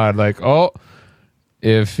a nod. Like, oh,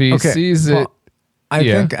 if he sees it, I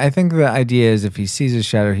think the idea is if he sees his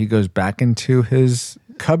shadow, he goes back into his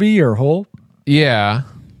cubby or hole. Yeah.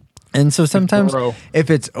 And so sometimes if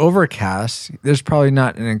it's overcast, there's probably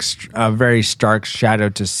not a very stark shadow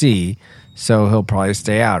to see, so he'll probably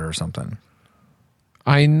stay out or something.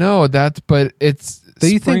 I know that, but it's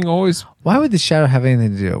always. Why would the shadow have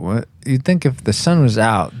anything to do with it? You'd think if the sun was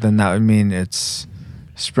out, then that would mean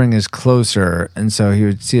spring is closer, and so he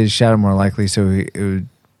would see his shadow more likely, so it would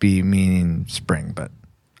be meaning spring, but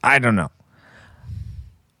I don't know.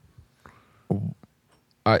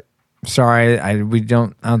 Sorry, I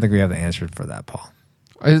don't think we have the answer for that, Paul.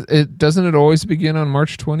 Doesn't it always begin on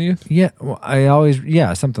March 20th?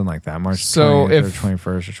 Yeah, something like that. March 20th or 21st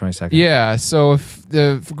or 22nd. Yeah, so if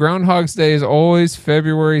the Groundhog's Day is always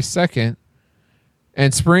February 2nd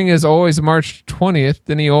and spring is always March 20th,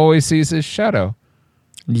 then he always sees his shadow.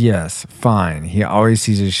 Yes, fine. He always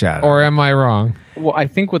sees his shadow. Or am I wrong? Well, I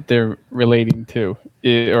think what they're relating to,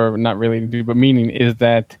 or not relating to, but meaning is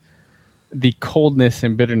that the coldness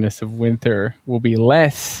and bitterness of winter will be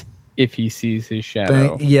less if he sees his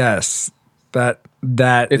shadow. Yes, that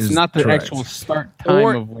it's is not the correct. actual start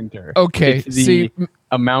time of winter. Okay, it's the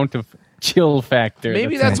amount of chill factor.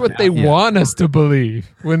 Maybe that's what they want us to believe.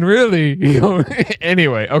 When really,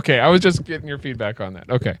 anyway. Okay, I was just getting your feedback on that.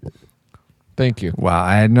 Okay, thank you. Wow,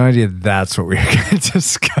 I had no idea that's what we were going to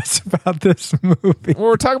discuss about this movie. Well,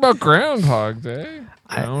 we're talking about Groundhog Day.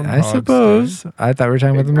 I suppose. I thought we were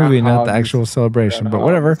talking about the movie, not the actual celebration, but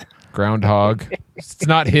whatever. Groundhog. It's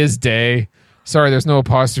not his day. Sorry, there's no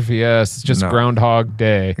apostrophe S. It's just Groundhog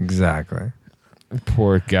Day. Exactly.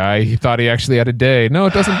 Poor guy. He thought he actually had a day. No,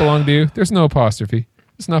 it doesn't belong to you. There's no apostrophe.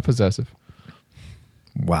 It's not possessive.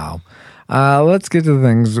 Wow. Let's get to the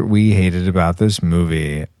things we hated about this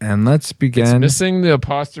movie. And let's begin. It's missing the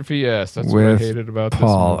apostrophe S. That's what I hated about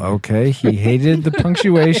Paul. this movie. Okay. He hated the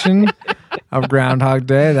punctuation of Groundhog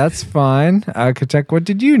Day. That's fine. Katek, what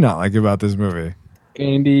did you not like about this movie?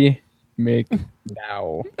 Andy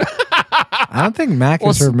McDowell. I don't think Mac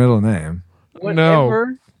is her middle name.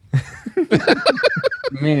 No.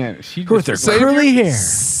 Man, she With her just curly hair.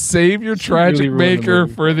 Save your tragic really ruined the maker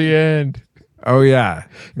movie. for the end. Oh, yeah.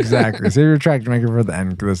 Exactly. Save your track to make it for the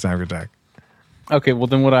end this time, Katek. Okay, well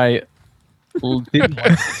then what I did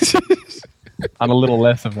like on a little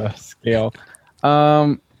less of a scale,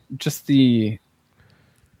 just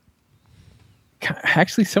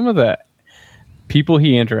actually some of the people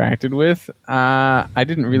he interacted with, I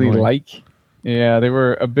didn't really like. Yeah, they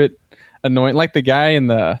were a bit annoying. Like the guy in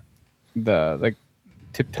the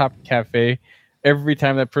Tip Top Cafe. Every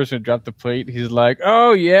time that person would drop the plate, he's like,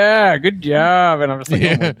 "Oh yeah, good job," and I'm just like,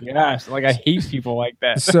 "Oh my gosh!" Like I hate people like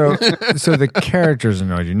that. So the characters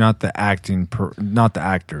annoyed you, not the acting, not the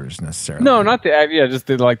actors necessarily. No, not the act. Yeah, just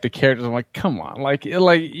the characters. I'm like, come on, like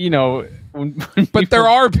when But there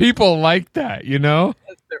are people like that,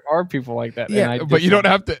 there are people like that. Yeah, and but you don't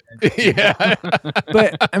have to. Yeah.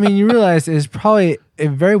 But I mean, you realize it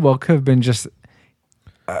very well could have been just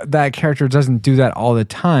that character doesn't do that all the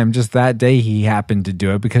time. Just that day he happened to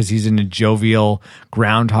do it because he's in a jovial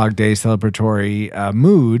Groundhog Day celebratory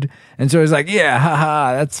mood, and so he's like, "Yeah,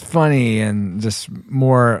 haha, that's funny," and just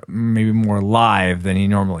maybe more live than he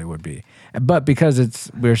normally would be. But because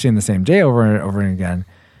we're seeing the same day over and over again,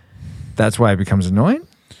 that's why it becomes annoying.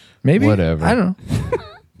 Maybe Whatever. I don't know.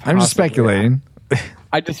 I'm just speculating.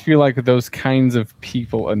 I just feel like those kinds of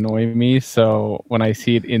people annoy me. So when I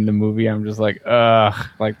see it in the movie, I'm just like, ugh,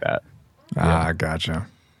 like that. Gotcha.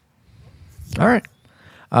 All right,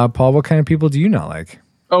 Paul. What kind of people do you not like?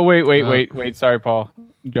 Oh wait. Sorry, Paul.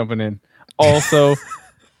 Jumping in. Also,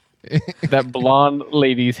 that blonde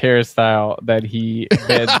lady's hairstyle that he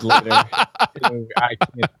beds later. I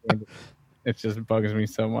can't stand it. It just bugs me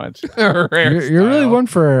so much. You're really one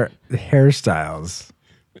for hairstyles.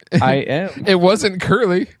 I am. It wasn't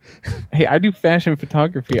curly. Hey, I do fashion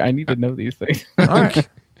photography. I need to know these things. All right.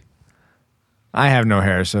 I have no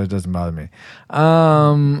hair, so it doesn't bother me.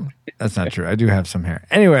 That's not true. I do have some hair.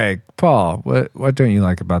 Anyway, Paul, what don't you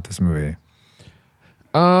like about this movie?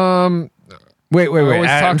 Wait. always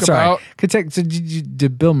I'm talk sorry. about- So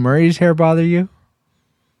did Bill Murray's hair bother you?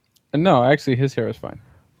 No, actually, his hair is fine.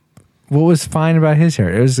 What was fine about his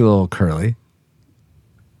hair? It was a little curly.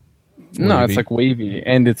 No, Wavy. it's like wavy,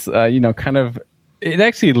 and it's kind of. It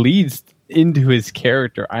actually leads into his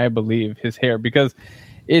character, I believe, his hair, because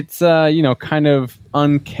it's kind of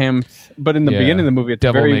unkempt, but in the Yeah. beginning of the movie, it's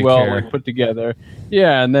Devil very may well care. like, put together.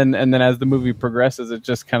 Yeah, and then as the movie progresses, it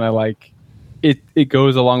just kind of like it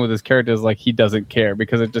goes along with his characters, like he doesn't care,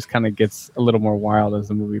 because it just kind of gets a little more wild as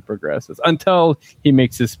the movie progresses, until he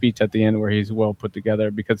makes his speech at the end where he's well put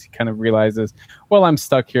together, because he kind of realizes, well, I'm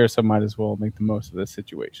stuck here, so might as well make the most of this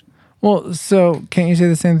situation. Well, so can't you say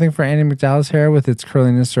the same thing for Andy McDowell's hair with its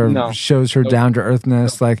curliness, sort of No. shows her down to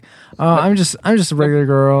earthness? Like, oh, I'm just a regular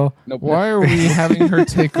girl. Nope. Why are we having her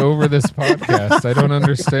take over this podcast? I don't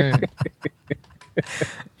understand.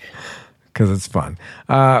 Because it's fun.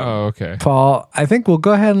 Oh, okay. Paul, I think we'll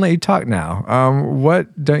go ahead and let you talk now.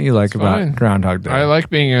 What don't you like about fine. Groundhog Day? I like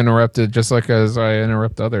being interrupted just like as I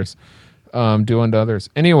interrupt others, do unto others.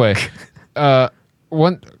 Anyway,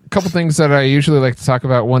 one couple things that I usually like to talk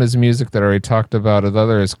about. One is music that I already talked about. The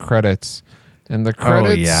other is credits. And the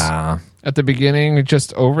credits at the beginning,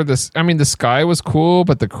 just over this. I mean, the sky was cool,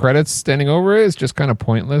 but the credits standing over it is just kind of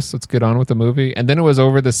pointless. Let's get on with the movie. And then it was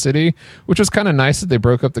over the city, which was kind of nice that they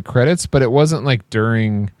broke up the credits, but it wasn't like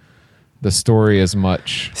during the story as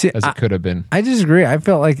much as it could have been. I disagree. I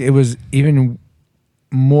felt like it was even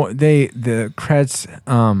more. The credits.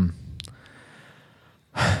 What's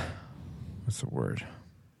the word?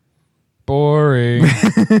 Boring.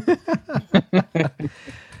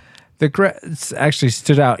 The credits actually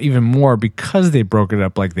stood out even more because they broke it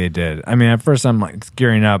up like they did. I mean, at first I'm like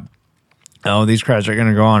gearing up. Oh, these credits are going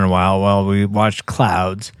to go on a while. Well, we watched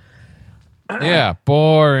Clouds. Yeah,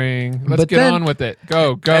 boring. Let's But get then- on with it.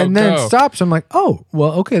 Go, go, and then go. it stops. I'm like, oh,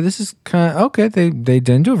 well, okay, this is kind of okay. They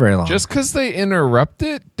didn't do it very long. Just because they interrupt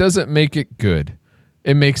it doesn't make it good.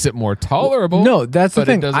 It makes it more tolerable. No, that's the but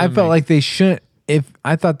it thing. doesn't I felt make- like they shouldn't. If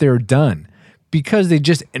I thought they were done because they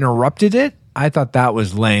just interrupted it, I thought that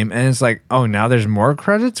was lame. And it's like, oh, now there's more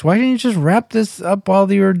credits. Why didn't you just wrap this up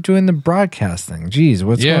while you were doing the broadcasting? Jeez,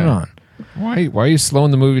 what's Yeah. going on? Why are you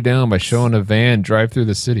slowing the movie down by showing a van drive through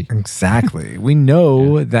the city? Exactly. We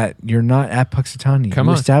know that you're not at Puxatawny. Come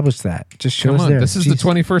you on. established that. Just show Come us on, there. this is Jeez. the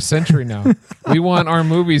 21st century now. We want our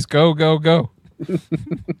movies go, go, go.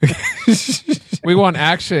 We want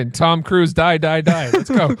action. Tom Cruise, die, die, die. Let's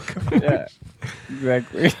go. Yeah,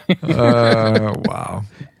 exactly. Wow.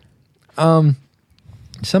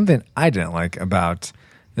 Something I didn't like about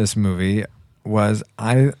this movie was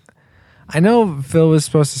I know Phil was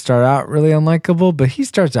supposed to start out really unlikable, but he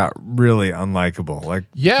starts out really unlikable. Like,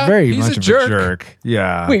 Yeah, very he's much a of jerk. a jerk.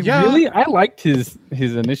 Yeah. Wait, Yeah. really? I liked his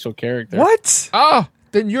initial character. What? Oh,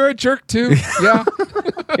 then you're a jerk too. Yeah.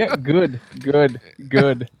 Yeah, good.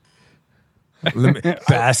 Let me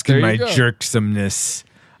bask in There my you go. jerksomeness.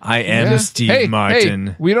 I am Yeah. Steve Hey, Martin.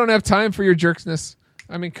 Hey, we don't have time for your jerksness.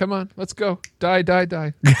 I mean, come on. Let's go. Die, die,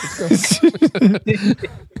 die. Let's go.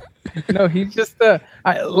 No, he's just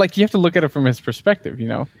like you have to look at it from his perspective. You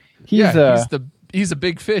know, he's he's a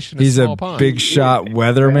big fish in a He's small a pond. big shot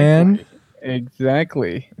weatherman.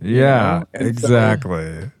 exactly. you Yeah, know? And so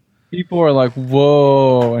exactly. people are like,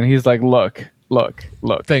 "Whoa," and he's like, "Look.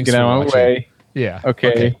 Thanks Get for out of my watching. way. Yeah.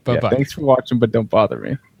 Okay. Bye Yeah, bye. thanks for watching, but don't bother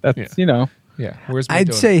me." That's Yeah. you know. Yeah. Where's my I'd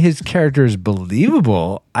donut? say his character is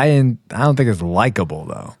believable. I don't think it's likable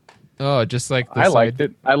though. Oh, just like the I side- liked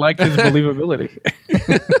it. I liked his believability.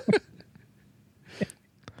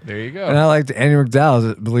 There you go. And I liked Andy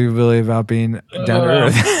McDowell's believability about being down to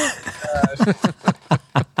earth.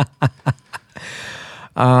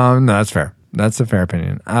 No, that's fair. That's a fair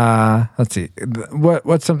opinion. Let's see.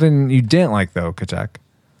 What's something you didn't like though, Kachak?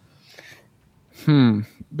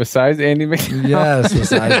 Besides Andy McDowell Yes,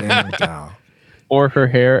 besides Andy McDowell. or her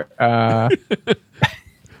hair,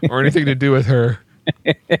 Or anything to do with her.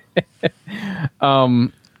 I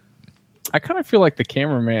kind of feel like the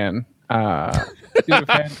cameraman.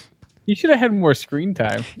 He should have had more screen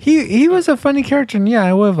time. He was a funny character, and yeah,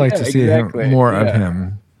 I would have liked Yeah, to see exactly. more of Yeah.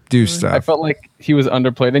 him do stuff. I felt like he was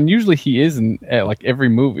underplayed, and usually he is in like every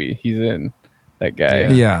movie he's in. That guy.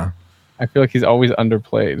 Yeah. I feel like he's always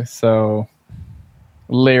underplayed. So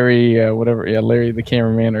Larry, Larry the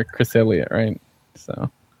cameraman or Chris Elliott, right? So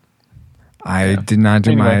I did not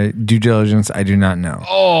do Anyway. my due diligence. I do not know.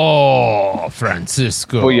 Oh,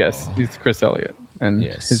 Francisco. oh yes, he's Chris Elliott, and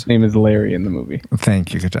Yes. his name is Larry in the movie.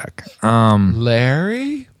 Thank you, Kachak.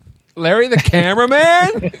 Larry? Larry the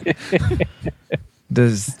cameraman?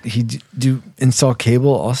 Does he do install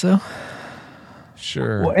cable also?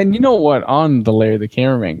 Sure. Well, and you know what? On the Larry the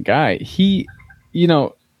cameraman guy, he,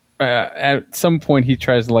 at some point he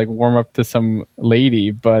tries to like warm up to some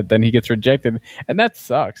lady, but then he gets rejected, and that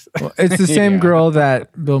sucks. Well, it's the same Yeah. girl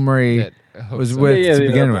that Bill Murray That- I hope was so. with to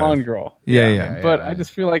begin the with. blonde girl. Yeah. But I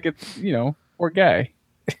just feel like it's poor guy.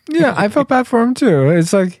 Yeah, I felt bad for him too.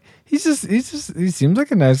 It's like he seems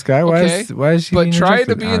like a nice guy. Why Okay, is she? But being try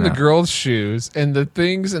to rejected? be I in the don't know. girl's shoes, and the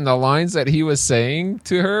things and the lines that he was saying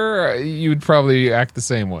to her, you'd probably act the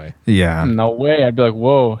same way. Yeah. No way. I'd be like,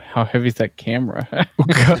 whoa, how heavy is that camera?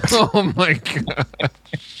 Oh my god!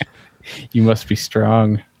 You must be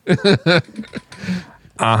strong.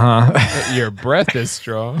 Your breath is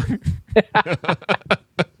strong.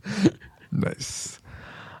 Nice.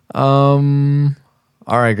 All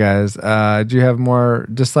right, guys. Do you have more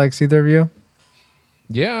dislikes, either of you?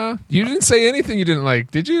 Yeah, you didn't say anything you didn't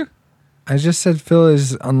like, did you? I just said Phil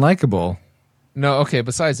is unlikable. No. Okay.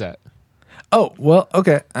 Besides that, Oh, well,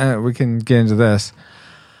 okay. We can get into this.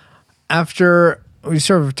 After we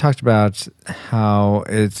sort of talked about how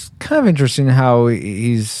it's kind of interesting how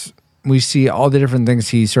we see all the different things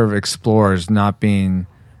he sort of explores, not being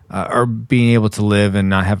or being able to live and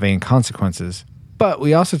not having consequences. But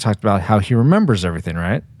we also talked about how he remembers everything,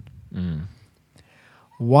 right?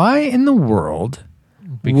 Why in the world?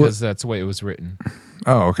 because that's the way it was written.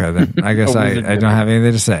 Oh, okay. Then I guess I don't have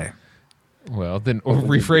anything to say. Well, then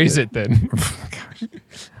rephrase it then.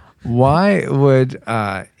 Why would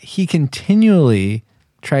he continually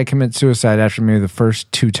try to commit suicide after maybe the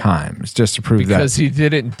first 2 times just to prove Because that? he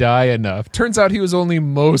didn't die enough. Turns out he was only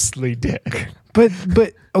mostly dead. But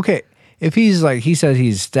okay, if he's like he said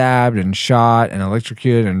he's stabbed and shot and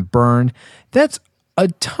electrocuted and burned, that's a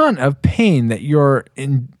ton of pain that you're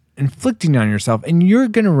inflicting on yourself, and you're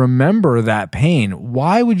going to remember that pain.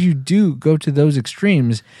 Why would you go to those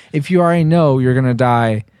extremes if you already know you're going to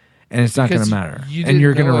die and it's not going to matter, and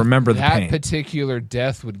you're going to remember the pain? That particular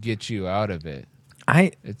death would get you out of it.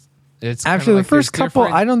 It's Actually, the first couple,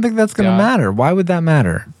 I don't think that's going to matter. Why would that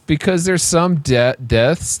matter? Because there's some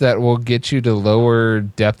deaths that will get you to lower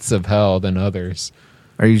depths of hell than others.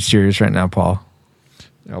 Are you serious right now, Paul?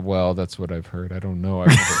 Well, that's what I've heard. I don't know. I've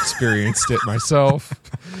never experienced it myself.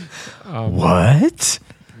 What?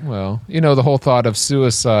 Well, the whole thought of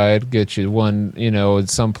suicide gets you one, in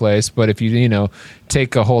some place. But if you,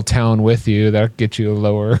 take a whole town with you, that'll get you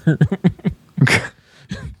lower.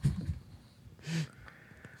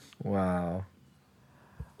 Wow.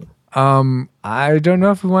 I don't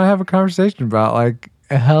know if we want to have a conversation about like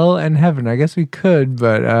hell and heaven. I guess we could,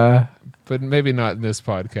 but maybe not in this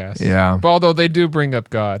podcast. Yeah. But although they do bring up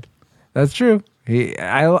God. That's true.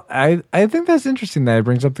 I think that's interesting that it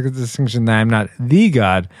brings up the distinction that I'm not the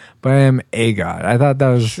God, but I am a God. I thought that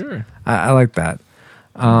was sure. I like that.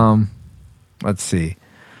 Let's see.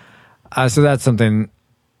 So that's something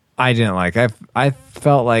I didn't like. I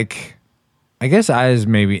felt like, I guess I was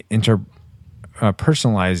maybe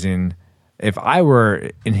personalizing. If I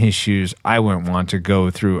were in his shoes, I wouldn't want to go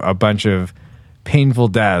through a bunch of painful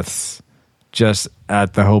deaths just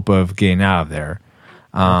at the hope of getting out of there.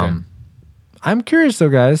 Okay. I'm curious though,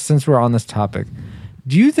 guys, since we're on this topic,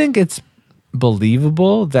 do you think it's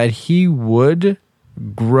believable that he would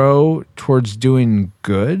grow towards doing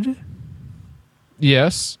good?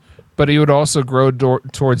 Yes, but he would also grow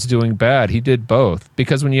towards doing bad. He did both,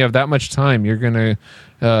 because when you have that much time, you're going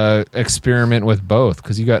to experiment with both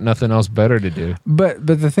because you got nothing else better to do. But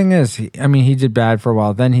the thing is, he did bad for a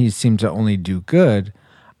while. Then he seemed to only do good.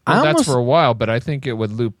 Well, that's for a while, but I think it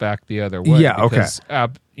would loop back the other way. Yeah, because,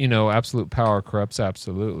 absolute power corrupts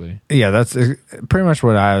absolutely. Yeah, that's pretty much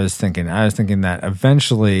what I was thinking. I was thinking that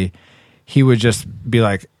eventually he would just be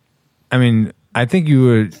like, I think you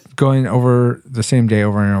would, going over the same day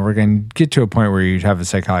over and over again, get to a point where you'd have a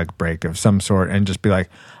psychotic break of some sort and just be like,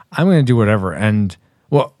 I'm going to do whatever. And,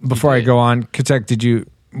 well, before I go on, Katek,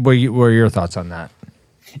 what were your thoughts on that?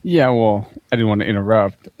 Yeah, well, I didn't want to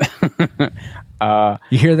interrupt.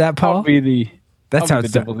 You hear that, Paul? I'll be the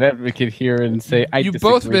it's devil's advocate here and say You've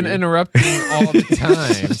both been interrupting all the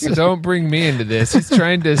time, so don't bring me into this. He's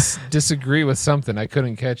trying to disagree with something. I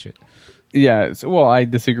couldn't catch it. Yeah, well, I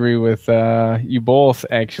disagree with you both,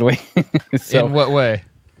 actually. So, in what way?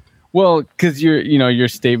 Well, because your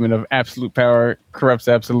statement of absolute power corrupts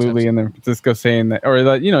absolutely, and then Francisco saying that, or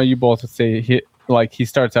that, you both say he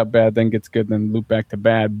starts out bad, then gets good, then loop back to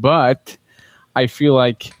bad. But I feel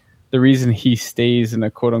like the reason he stays in a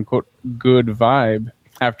quote unquote good vibe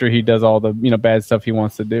after he does all the bad stuff he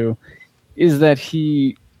wants to do is that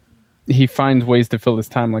he finds ways to fill his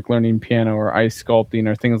time, like learning piano or ice sculpting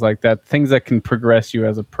or things like that, things that can progress you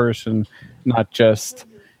as a person, not just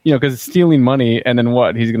because it's stealing money and then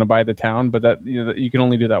what, he's going to buy the town, but that you can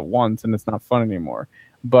only do that once and it's not fun anymore.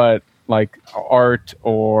 But like art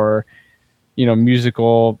or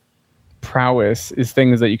musical prowess is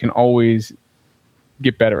things that you can always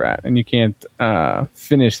get better at, and you can't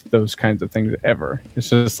finish those kinds of things ever. It's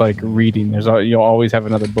just like reading. You'll always have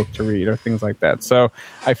another book to read or things like that. So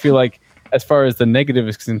I feel like as far as the negative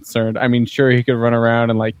is concerned, sure, he could run around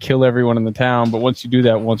and like kill everyone in the town, but once you do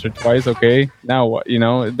that once or twice, okay, now what?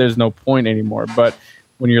 There's no point anymore. But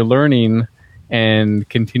when you're learning and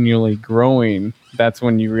continually growing, that's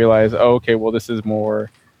when you realize, oh, okay, well, this is more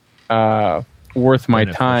worth my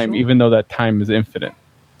time, even though that time is infinite.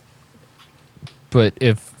 But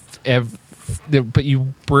but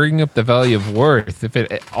you bring up the value of worth. If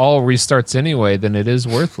it all restarts anyway, then it is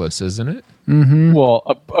worthless, isn't it? Mm-hmm.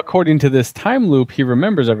 Well, according to this time loop, he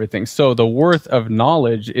remembers everything. So the worth of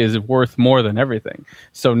knowledge is worth more than everything.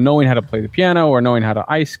 So knowing how to play the piano or knowing how to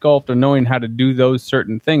ice sculpt or knowing how to do those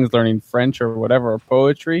certain things, learning French or whatever, or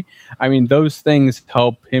poetry, those things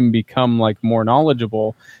help him become like more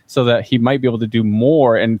knowledgeable so that he might be able to do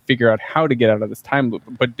more and figure out how to get out of this time loop.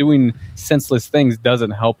 But doing senseless things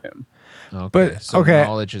doesn't help him. Okay, but so okay,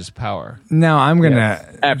 knowledge is power. Now I'm gonna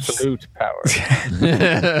absolute power.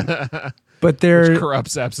 But which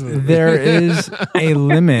corrupts absolutely. There is a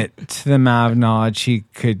limit to the amount of knowledge he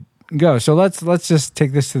could go. So let's just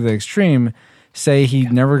take this to the extreme. Say he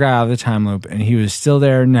never got out of the time loop and he was still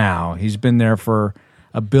there now. He's been there for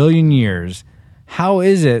 1 billion years. How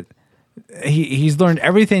is it he's learned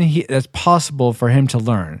everything that's possible for him to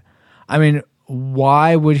learn?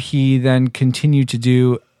 Why would he then continue to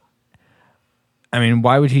do?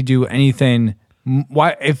 Why would he do anything?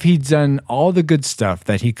 Why, if he'd done all the good stuff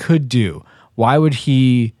that he could do, why would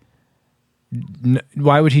he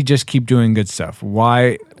why would he just keep doing good stuff?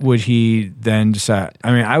 Why would he then decide?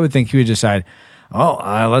 I mean, I would think he would decide,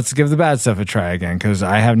 let's give the bad stuff a try again because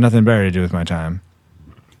I have nothing better to do with my time.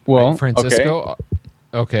 Well, Francisco.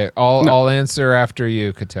 Okay, I'll answer after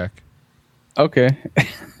you, Katek. Okay.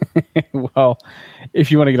 Well,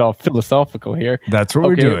 if you want to get all philosophical here, That's what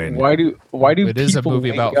we're doing. Why do It is a movie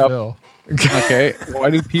about Phil. Okay, why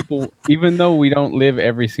do people, even though we don't live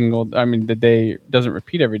the day doesn't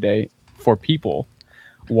repeat every day for people,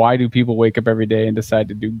 why do people wake up every day and decide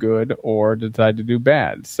to do good or decide to do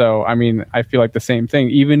bad? So, I mean, I feel like the same thing,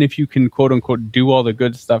 even if you can quote unquote do all the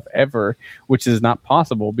good stuff ever, which is not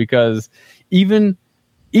possible because even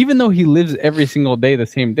though he lives every single day the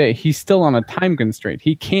same day, he's still on a time constraint.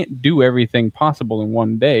 He can't do everything possible in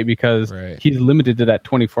one day because he's limited to that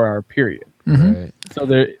 24-hour period. Right. So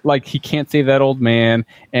he can't save that old man,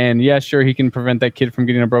 and yeah, sure, he can prevent that kid from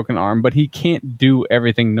getting a broken arm, but he can't do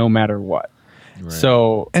everything no matter what. Right.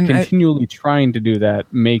 So continually trying to do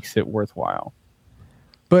that makes it worthwhile.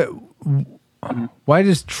 But why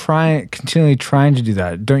does continually trying to do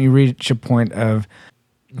that? Don't you reach a point of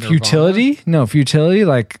futility? No, futility.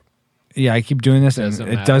 Like, yeah, I keep doing this, and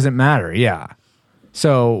it doesn't matter. Yeah.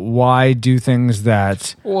 So why do things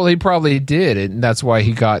that? Well, he probably did, and that's why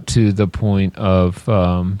he got to the point of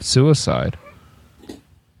suicide.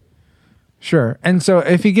 Sure. And so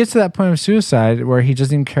if he gets to that point of suicide where he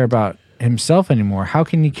doesn't even care about himself anymore, how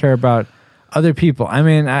can he care about other people? I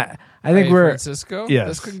mean, I think Francisco? Yes.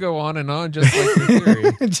 This could go on and on just like your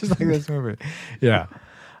theory. Just like this movie. Yeah.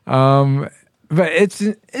 But it's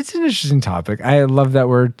an interesting topic. I love that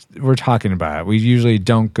we're talking about it. We usually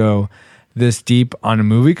don't go this deep on a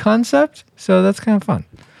movie concept, so that's kind of fun.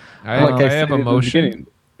 I have emotion.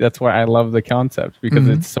 That's why I love the concept because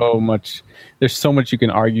it's so much. There's so much you can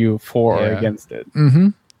argue for or against it.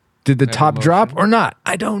 Mm-hmm. Did the top drop or not?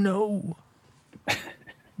 I don't know.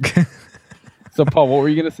 So, Paul, what were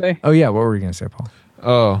you gonna say? Oh yeah, what were you gonna say, Paul?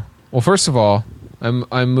 Oh well, first of all,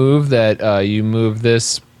 I move that you move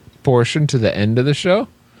this portion to the end of the show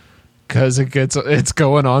because it's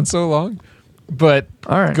going on so long. But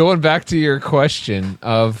going back to your question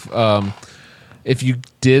of if you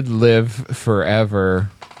did live forever,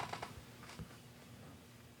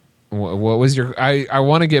 what was your? I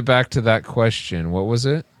want to get back to that question. What was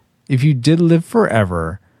it? If you did live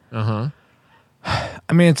forever, I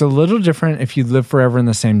mean, it's a little different if you live forever in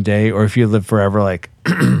the same day, or if you live forever like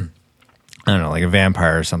I don't know, like a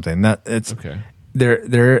vampire or something. That it's okay.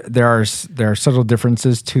 There are subtle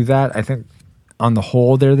differences to that. I think on the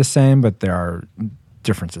whole they're the same, but there are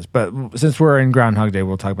differences. But since we're in Groundhog Day,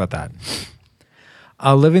 we'll talk about that.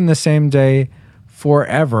 Living the same day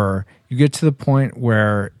forever, you get to the point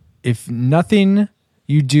where if nothing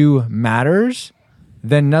you do matters,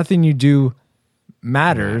 then nothing you do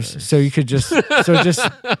matters. So you could just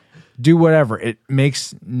do whatever. It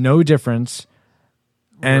makes no difference.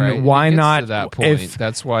 And why not? To that point,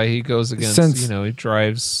 that's why he goes against. He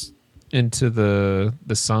drives into the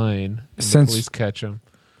sign, and the police catch him.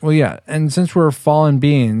 Well, yeah, and since we're fallen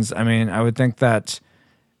beings, I mean, I would think that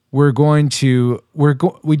we don't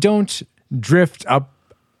drift up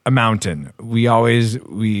a mountain. We drift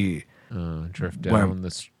down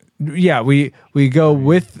this. Yeah, we go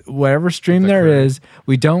with whatever stream there is.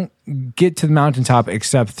 We don't get to the mountaintop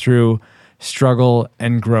except through struggle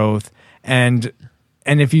and growth. And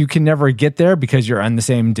if you can never get there because you're on the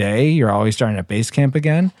same day, you're always starting at base camp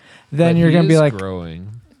again, then you're going to be like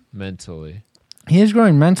growing mentally. He is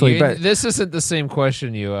growing mentally, but this isn't the same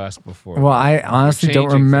question you asked before. Well, I honestly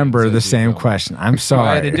don't remember the same question. I'm sorry.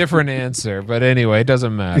 I had a different answer, but anyway, it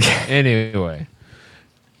doesn't matter. Anyway,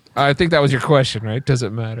 I think that was your question, right? Does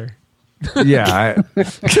it matter? Yeah.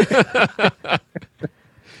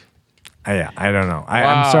 I don't know.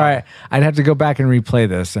 I'm sorry. I'd have to go back and replay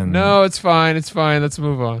this. And no, it's fine. It's fine. Let's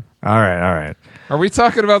move on. All right. Are we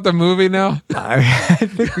talking about the movie now? I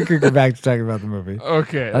think we could go back to talking about the movie.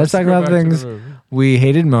 Okay. Let's talk about things we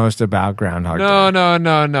hated most about Groundhog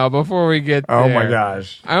Day. No. Before we get there. Oh my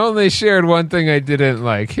gosh. I only shared one thing I didn't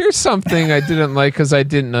like. Here's something I didn't like because I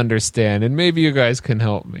didn't understand, and maybe you guys can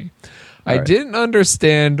help me. I didn't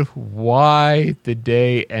understand why the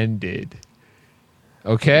day ended.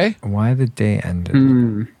 Okay? Why the day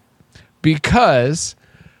ended? Because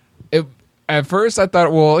at first I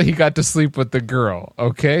thought, well, he got to sleep with the girl,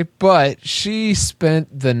 okay? But she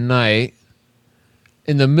spent the night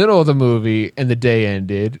in the middle of the movie and the day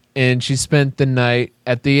ended, and she spent the night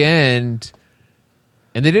at the end,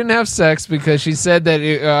 and they didn't have sex because she said that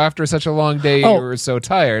after such a long day you were so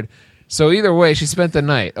tired. So either way, she spent the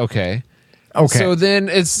night, okay? Okay. So then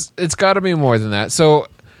it's got to be more than that. So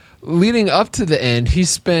leading up to the end, he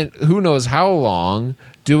spent who knows how long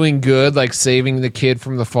doing good, like saving the kid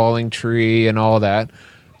from the falling tree and all that.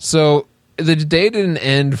 So the day didn't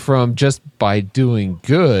end from just by doing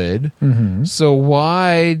good. So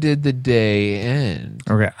why did the day end?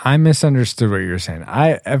 Okay, I misunderstood what you were saying.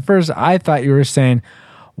 At first I thought you were saying,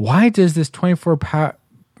 why does this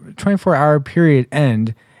 24-hour period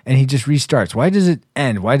end and he just restarts? Why does it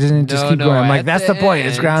end? Why doesn't it just keep going? I'm like, that's the point.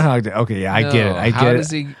 It's Groundhog Day. Okay, yeah, I get it. I get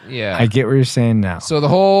it. I get what you're saying now. So the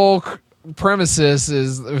whole premises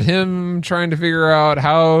is him trying to figure out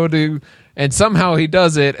how to, and somehow he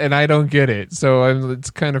does it, and I don't get it. So it's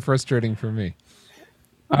kind of frustrating for me.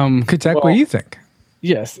 Katek, what do you think?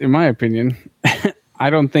 Yes, in my opinion, I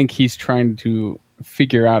don't think he's trying to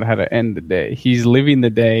figure out how to end the day. He's living the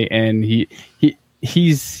day, and he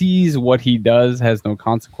sees what he does has no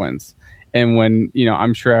consequence. And when,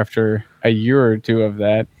 I'm sure after a year or two of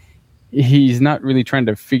that, he's not really trying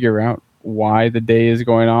to figure out why the day is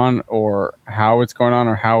going on or how it's going on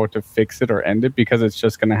or how to fix it or end it, because it's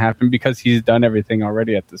just going to happen because he's done everything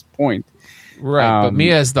already at this point. Right. But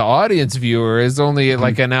me as the audience viewer is only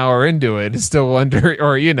like an hour into it, still wonder,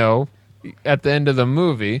 or, at the end of the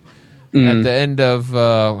movie, at the end of,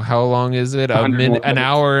 how long is it? An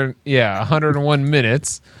hour. Yeah. 101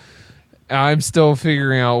 minutes. I'm still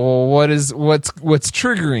figuring out, well, what's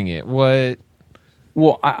triggering it?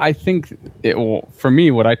 Well, I think for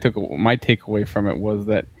me, my takeaway from it was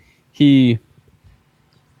that he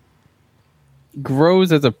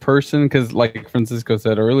grows as a person, because like Francisco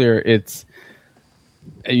said earlier, it's,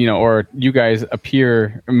 or you guys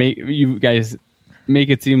make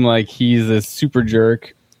it seem like he's a super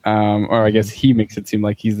jerk, or I guess he makes it seem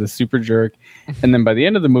like he's a super jerk, and then by the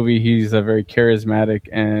end of the movie, he's a very charismatic,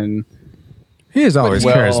 and he is always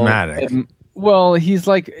charismatic. Well, he's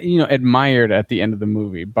like, admired at the end of the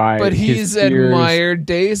movie but he's admired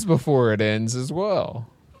days before it ends as well,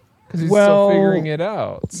 because he's still figuring it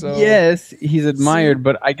out. So yes, he's admired,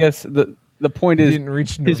 but I guess the point is didn't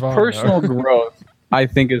reach Nirvana. His personal growth, I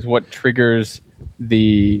think, is what triggers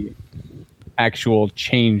the actual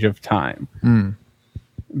change of time.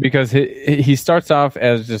 Because he starts off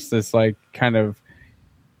as just this like kind of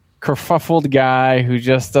kerfuffled guy who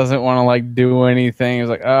just doesn't want to like do anything. He's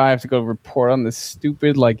like, I have to go report on this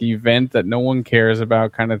stupid like event that no one cares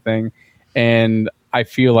about kind of thing. And I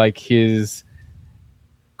feel like his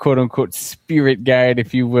quote unquote spirit guide,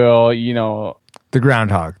 if you will, the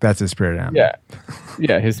groundhog, that's his spirit animal.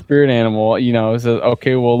 Yeah, his spirit animal, says,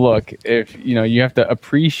 okay, well, look, if you have to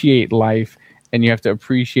appreciate life and you have to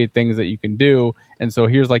appreciate things that you can do, and so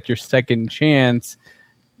here's like your second chance.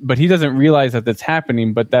 But he doesn't realize that that's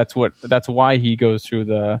happening. But that's why he goes through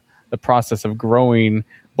the process of growing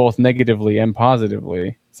both negatively and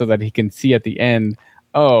positively, so that he can see at the end,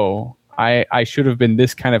 oh, I should have been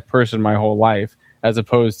this kind of person my whole life, as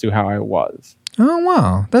opposed to how I was. Oh,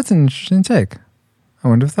 wow. That's an interesting take. I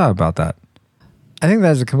wouldn't have thought about that. I think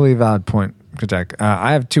that's a completely valid point, Katek.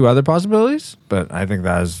 I have two other possibilities, but I think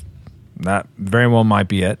that very well might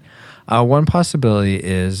be it. One possibility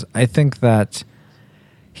is, I think that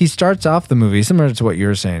he starts off the movie similar to what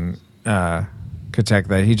you're saying, Katek,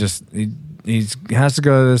 that he has to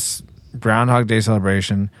go to this Groundhog Day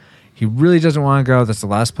celebration. He really doesn't want to go. That's the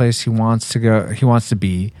last place he wants to go. He wants to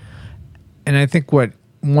be. And I think what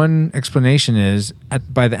one explanation is,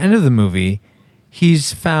 by the end of the movie,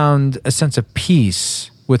 he's found a sense of peace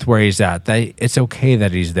with where he's at. That it's okay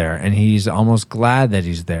that he's there, and he's almost glad that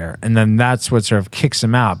he's there. And then that's what sort of kicks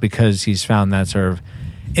him out, because he's found that sort of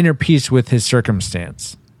inner peace with his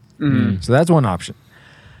circumstance. So that's one option.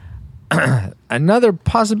 Another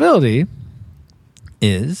possibility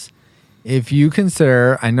is, if you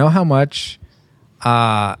consider, I know how much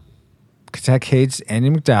Katek hates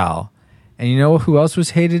Andy McDowell, and you know who else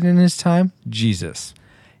was hated in his time? Jesus.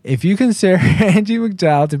 If you consider Andy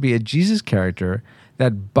McDowell to be a Jesus character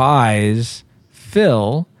that buys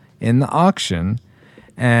Phil in the auction,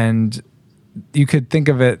 and you could think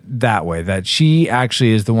of it that way, that she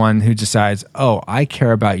actually is the one who decides, oh, I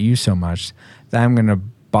care about you so much that I'm going to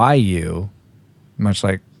buy you, much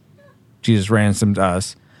like Jesus ransomed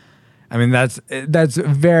us. I mean, that's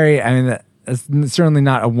certainly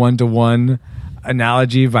not a one-to-one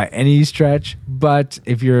analogy by any stretch, but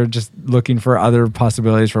if you're just looking for other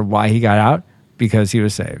possibilities for why he got out, because he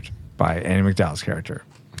was saved by Andy McDowell's character.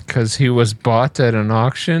 Because he was bought at an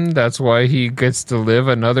auction? That's why he gets to live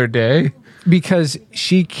another day? Because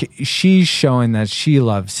she's showing that she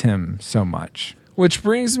loves him so much. Which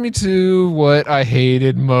brings me to what I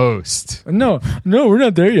hated most. No, we're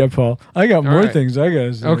not there yet, Paul. I got more things I got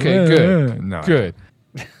to say. Okay, good. No. Good.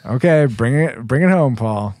 Okay, bring it home,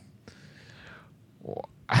 Paul.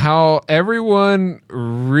 how everyone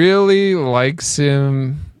really likes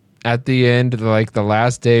him at the end, like the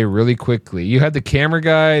last day, really quickly. You had the camera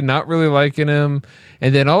guy not really liking him,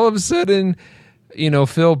 and then all of a sudden,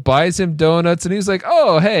 Phil buys him donuts, and he's like,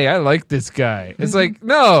 "Oh, hey, I like this guy." It's like,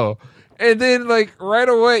 no. And then, like, right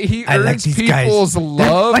away, he earns people's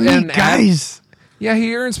love and guys. Yeah,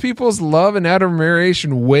 he earns people's love and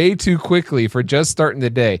admiration way too quickly for just starting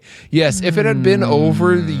the day. Yes, if it had been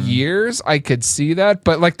over the years, I could see that.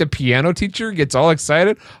 But like the piano teacher gets all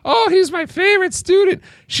excited. Oh, he's my favorite student.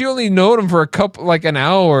 She only known him for an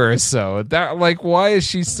hour or so. That, like, why is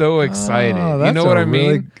she so excited? You know what I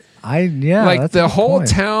mean? Like the whole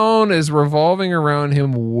town is revolving around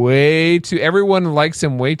him way too. Everyone likes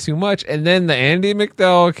him way too much, and then the Andie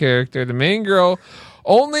MacDowell character, the main girl,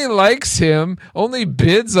 only likes him, only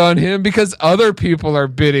bids on him because other people are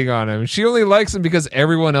bidding on him. She only likes him because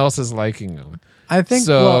everyone else is liking him. I think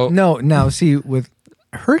so. No. Now, see, with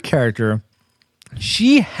her character,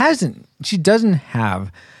 she doesn't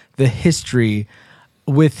have the history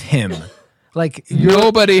with him. Like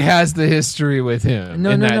nobody has the history with him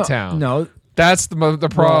in that town. No, that's the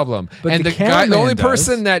problem. But and the only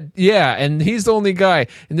person that, and he's the only guy.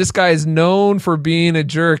 And this guy is known for being a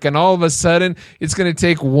jerk. And all of a sudden, it's going to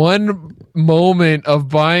take one moment of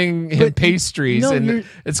buying him pastries, and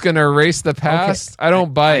it's going to erase the past. Okay. I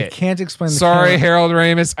don't buy it. I can't explain. Sorry, Harold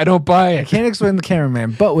Ramis, I don't buy it. I can't explain the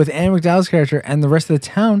cameraman. But with Andie MacDowell's character and the rest of the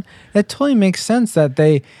town, that totally makes sense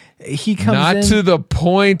that he comes not in, to the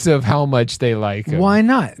point of how much they like him. Why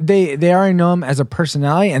not? They already know him as a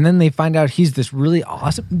personality, and then they find out he's this really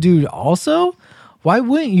awesome dude. Also, why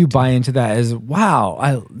wouldn't you buy into that? As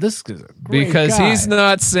wow, this is a great because guy. He's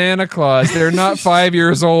not Santa Claus. They're not 5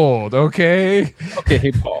 years old. Okay. Okay.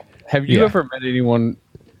 Hey, Paul, have you ever met anyone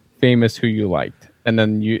famous who you liked, and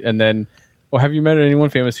then, have you met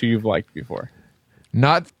anyone famous who you've liked before?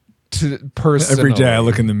 Not. Personally. Every day I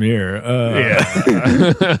look in the mirror.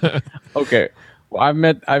 Okay. Well, I've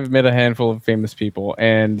met a handful of famous people,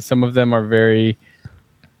 and some of them are very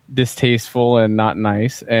distasteful and not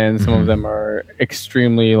nice, and some of them are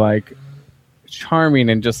extremely like charming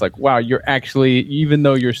and just like, wow, you're actually, even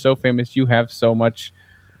though you're so famous, you have so much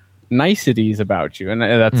niceties about you, and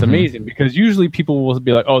that's amazing, because usually people will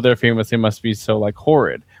be like, oh, they're famous, they must be so like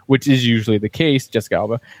horrid, which is usually the case, Jessica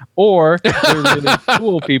Alba, or they're really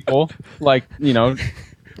cool people like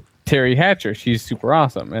Terry Hatcher. She's super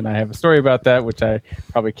awesome, and I have a story about that which I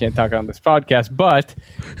probably can't talk on this podcast, but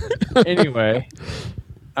anyway,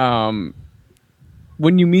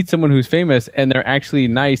 when you meet someone who's famous and they're actually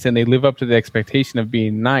nice and they live up to the expectation of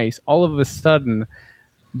being nice, all of a sudden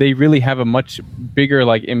they really have a much bigger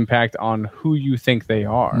like impact on who you think they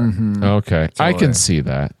are. Okay, totally. I can see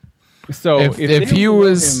that. So if he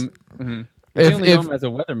was, if they know him as a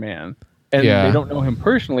weatherman, and they don't know him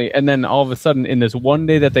personally, and then all of a sudden in this one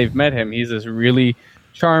day that they've met him, he's this really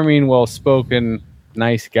charming, well-spoken,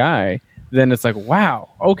 nice guy, then it's like, wow,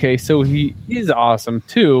 okay, so he is awesome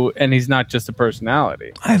too, and he's not just a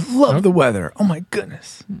personality. I love the weather. Oh my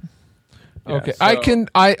goodness. Okay, so, I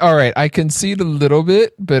can see it a little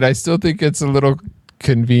bit, but I still think it's a little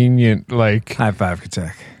convenient. Like high five,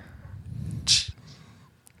 Katek.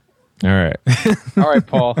 All right, all right,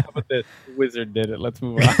 Paul. How about this? The wizard did it. Let's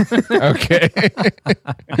move on. Okay.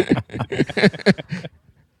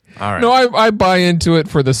 All right. No, I buy into it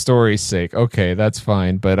for the story's sake. Okay, that's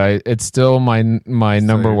fine, but it's still my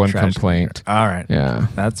number one complaint. All right, yeah,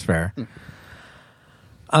 that's fair.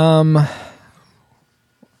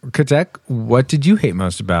 Katek, what did you hate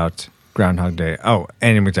most about Groundhog Day? Oh,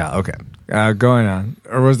 Andie MacDowell. Okay, going on.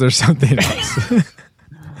 Or was there something else?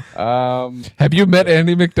 Have you met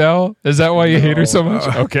Andie MacDowell? Is that why you hate her so much?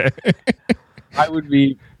 Okay. It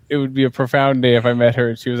would be a profound day if I met her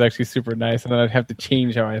and she was actually super nice, and then I'd have to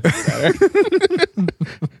change how I think about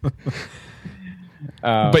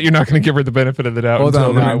her. But you're not going to give her the benefit of the doubt. Hold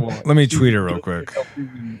on, let me tweet her real quick.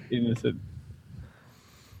 Innocent.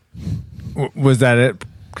 Was that it,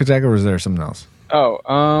 Katek, or was there something else?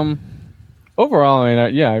 Overall, I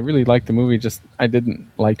mean, I really liked the movie. Just I didn't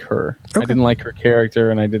like her. Okay. I didn't like her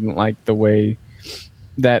character, and I didn't like the way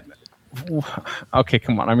that. Okay,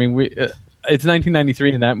 come on. I mean, it's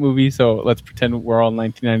 1993 in that movie, so let's pretend we're all in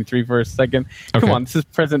 1993 for a second. Come on, this is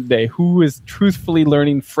present day. Who is truthfully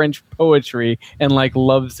learning French poetry and like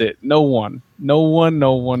loves it? No one. So,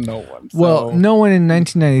 well, no one in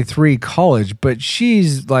 1993 college, but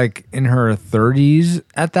she's like in her 30s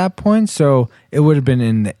at that point, so it would have been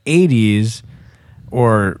in the 80s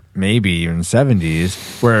or maybe even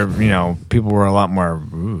 70s, where people were a lot more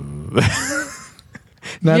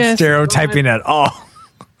not stereotyping at all.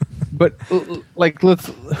 But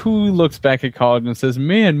who looks back at college and says,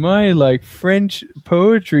 "Man, my like French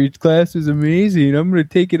poetry class is amazing. I'm going to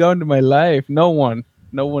take it on to my life." No one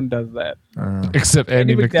does that. Except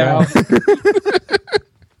Andy McDowell.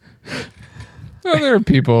 Well, there are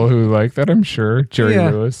people who like that, I'm sure. Jerry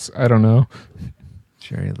Lewis. I don't know.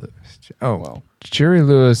 Jerry Lewis. Oh, well. Jerry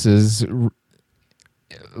Lewis is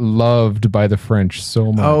loved by the French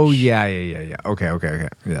so much. Oh, yeah. Okay.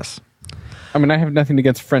 Yes. I mean, I have nothing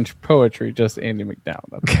against French poetry, just Andy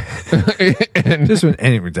McDowell. Just when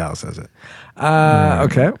Andy McDowell says it.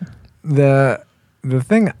 Okay. The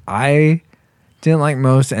thing I didn't like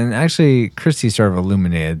most, and actually Christy sort of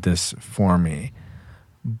illuminated this for me,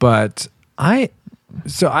 but I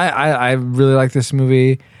really like this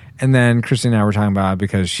movie, and then Christy and I were talking about it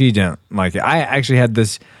because she didn't like it. I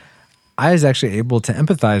was actually able to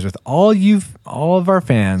empathize with all of our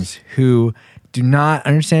fans who do not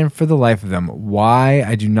understand for the life of them why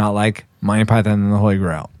I do not like Monty Python and the Holy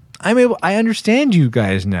Grail. I understand you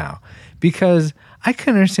guys now because I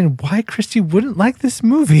couldn't understand why Christy wouldn't like this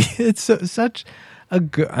movie. It's such a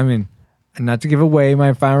good. I mean, not to give away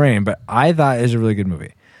my final rating, but I thought it was a really good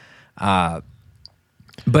movie. But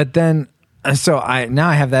then, so I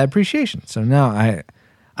have that appreciation. So now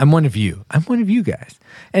I'm one of you. I'm one of you guys.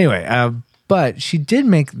 Anyway, but she did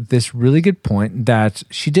make this really good point that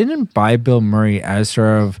she didn't buy Bill Murray as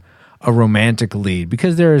sort of a romantic lead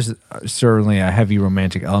because there is certainly a heavy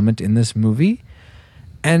romantic element in this movie.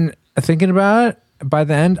 And thinking about it, by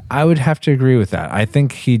the end, I would have to agree with that. I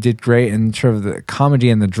think he did great in sort of the comedy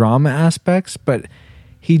and the drama aspects, but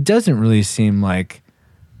he doesn't really seem like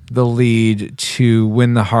the lead to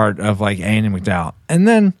win the heart of like Andy McDowell. And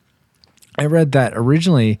then I read that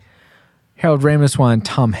originally Harold Ramis wanted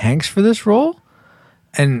Tom Hanks for this role,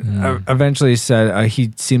 and eventually said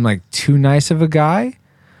he seemed like too nice of a guy.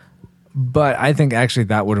 But I think actually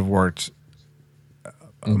that would have worked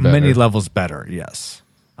many levels better. Yes,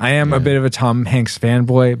 I am a bit of a Tom Hanks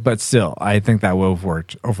fanboy, but still, I think that would have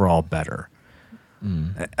worked overall better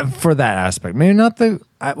for that aspect. Maybe not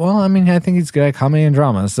I think he's good at comedy and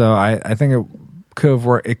drama, so I think it could have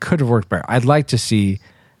worked. It could have worked better. I'd like to see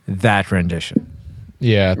that rendition.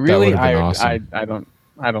 Yeah, really, that would have been awesome.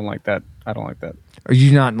 I don't like that. I don't like that. Are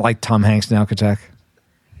you not like Tom Hanks now, Katek?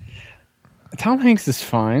 Tom Hanks is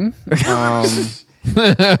fine.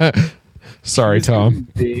 Sorry, Tom.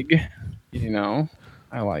 Big,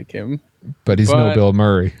 I like him, but he's no Bill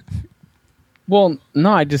Murray. Well,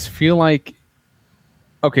 no, I just feel like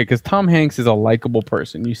because Tom Hanks is a likable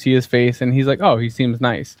person. You see his face, and he's like, oh, he seems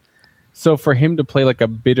nice. So for him to play like a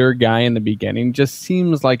bitter guy in the beginning just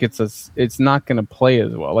seems like it's not going to play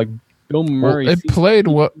as well. Like Bill Murray, it played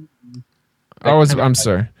what? I'm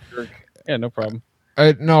sorry. Yeah, no problem.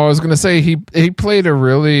 I was going to say he played a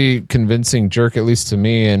really convincing jerk, at least to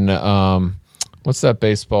me. In what's that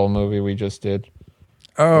baseball movie we just did?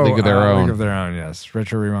 Oh, League of Their Own. League of Their Own. Yes,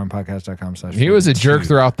 retrorewindpodcast.com/. He was a jerk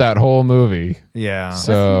throughout that whole movie. Yeah.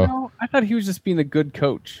 So I thought he was just being a good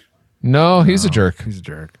coach. No, he's a jerk. He's a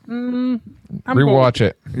jerk. Rewatch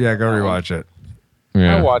it. Yeah, go rewatch it.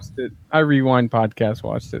 Yeah. I watched it. I Rewind podcast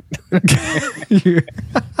watched it.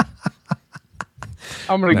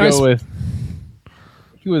 I'm gonna go with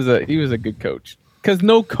he was a good coach. Because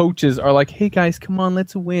no coaches are like, hey guys, come on,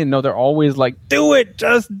 let's win. No, they're always like, do it,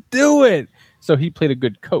 just do it. So he played a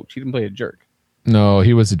good coach. He didn't play a jerk. No,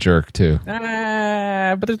 he was a jerk too.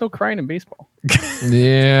 But there's no crying in baseball.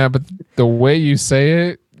 Yeah, but the way you say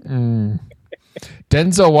it,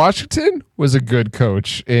 Denzel Washington was a good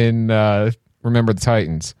coach in Remember the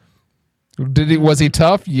Titans. Was he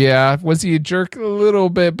tough? Yeah. Was he a jerk? A little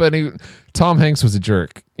bit, but Tom Hanks was a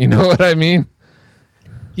jerk. You know what I mean?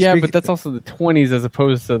 Yeah, but that's also the 20s as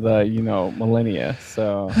opposed to the millennia.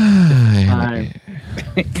 So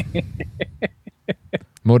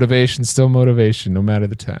motivation, still motivation, no matter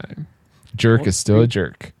the time. Jerk is still a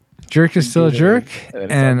jerk. Jerk is still a jerk,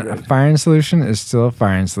 and a firing solution is still a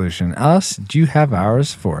firing solution. Alice, do you have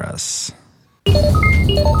ours for us?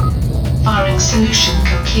 Firing solution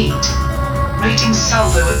complete. Rating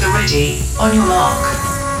salvo at the ready. On your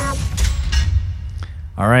mark.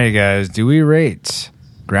 All right, guys. Do we rate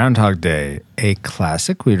Groundhog Day a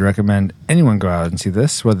classic? We'd recommend anyone go out and see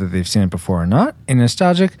this, whether they've seen it before or not. A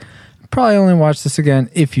nostalgic, probably only watch this again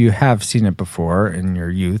if you have seen it before in your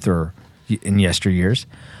youth or in yesteryears.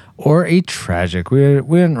 Or a tragic. We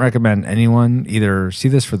wouldn't recommend anyone either see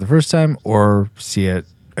this for the first time or see it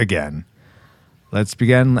again. Let's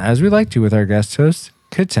begin, as we like to, with our guest host,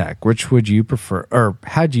 Katek. Which would you prefer, or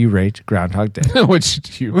how do you rate Groundhog Day? Which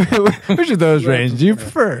of those ratings do you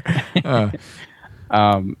prefer?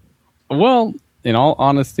 Well, in all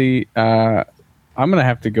honesty, I'm gonna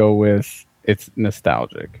have to go with it's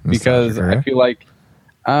nostalgic because Nostalgic, I feel like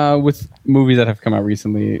with movies that have come out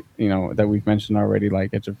recently, that we've mentioned already,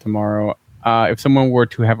 like Edge of Tomorrow. If someone were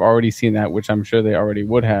to have already seen that, which I'm sure they already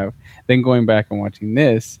would have, then going back and watching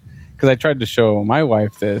this, because I tried to show my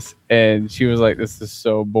wife this, and she was like, "This is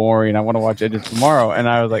so boring. I want to watch Edge of Tomorrow," and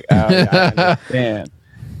I was like, "Oh, yeah, I understand."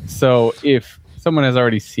 So if someone has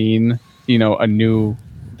already seen, the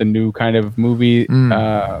new kind of movie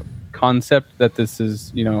concept that this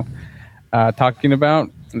is, talking about,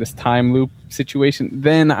 this time loop situation,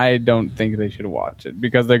 then I don't think they should watch it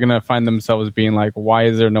because they're gonna find themselves being like, "Why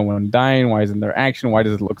is there no one dying? Why isn't there action? Why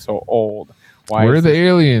does it look so old? Where are the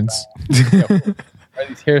aliens?" Why are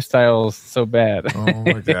these hairstyles so bad? Oh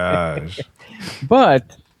my gosh.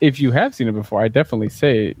 But if you have seen it before, I definitely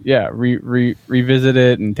say, revisit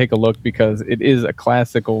it and take a look because it is a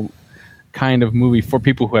classical kind of movie for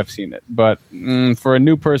people who have seen it. But for a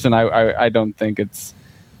new person, I don't think it's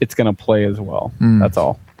going to play as well. That's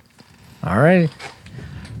all. All right.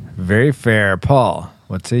 Very fair. Paul,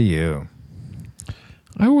 what say you?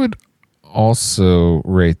 I would also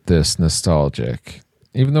rate this nostalgic.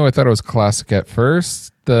 Even though I thought it was classic at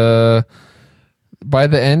first, by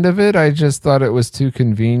the end of it, I just thought it was too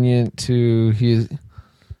convenient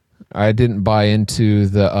I didn't buy into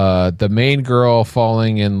the main girl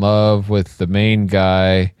falling in love with the main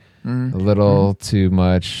guy a little too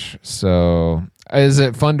much. So, is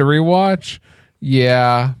it fun to rewatch?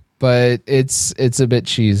 Yeah, but it's a bit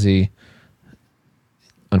cheesy,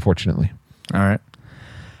 unfortunately. All right.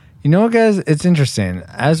 You know what, guys? It's interesting.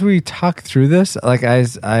 As we talk through this, like I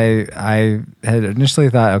had initially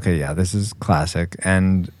thought, okay, yeah, this is classic.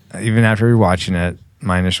 And even after rewatching it,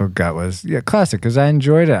 my initial gut was, yeah, classic, because I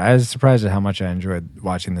enjoyed it. I was surprised at how much I enjoyed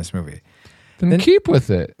watching this movie. Then keep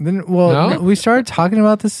with it. We started talking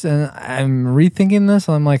about this, and I'm rethinking this,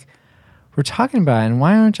 and I'm like, we're talking about it, and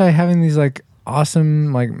why aren't I having these like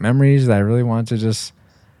awesome like memories that I really want to just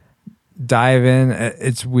dive in?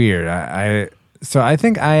 It's weird. So I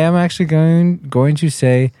think I am actually going to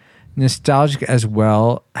say nostalgic as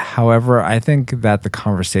well. However, I think that the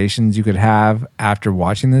conversations you could have after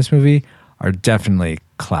watching this movie are definitely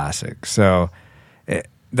classic. So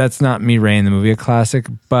that's not me rating the movie a classic,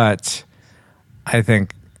 but I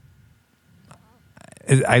think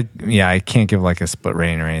I can't give like a split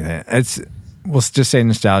rating or anything. We'll just say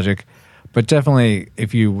nostalgic, but definitely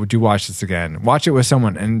if you do watch this again, watch it with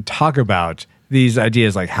someone and talk about these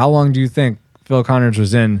ideas. Like, how long do you think Phil Connors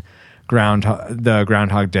was in the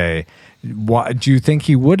Groundhog Day? Do you think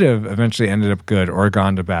he would have eventually ended up good or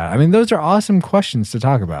gone to bad? I mean, those are awesome questions to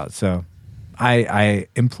talk about. So I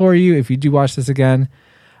implore you, if you do watch this again,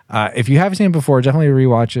 if you haven't seen it before, definitely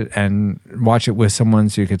rewatch it and watch it with someone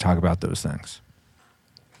so you could talk about those things.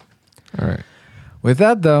 All right. With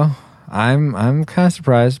that, though, I'm kind of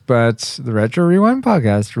surprised, but the Retro Rewind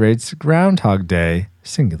podcast rates Groundhog Day,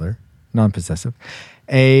 singular, non-possessive,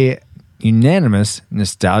 a unanimous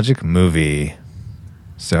nostalgic movie.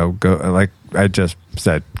 So go, like I just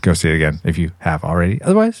said, go see it again if you have already.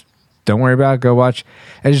 Otherwise, don't worry about it. Go watch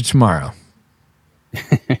Edge of Tomorrow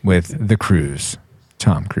with the Cruise,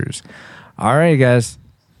 Tom Cruise. All right, guys.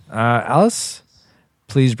 Alice,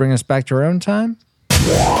 please bring us back to our own time.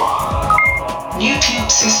 New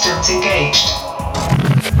tube systems engaged.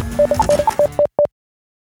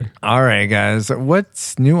 All right, guys.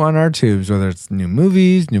 What's new on our tubes? Whether it's new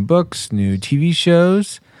movies, new books, new TV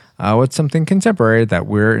shows, what's something contemporary that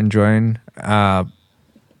we're enjoying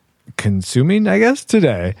consuming, I guess,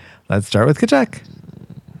 today? Let's start with Kachek.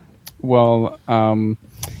 Well,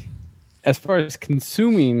 as far as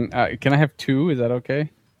consuming, can I have two? Is that okay?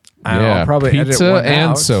 I'll probably edit pizza one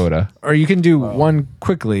and out. soda. Or you can do one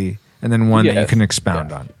quickly and then one that you can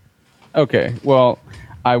expound on. Okay. Well,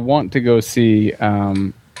 I want to go see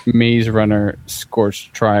Maze Runner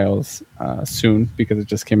Scorched Trials soon because it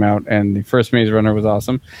just came out and the first Maze Runner was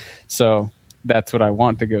awesome. So that's what I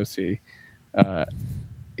want to go see.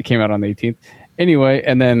 It came out on the 18th. Anyway,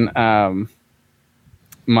 and then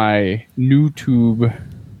my new tube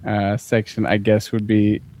section, I guess, would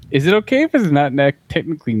be, is it okay if it's not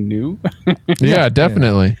technically new? Yeah,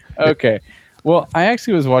 definitely. Okay. Well, I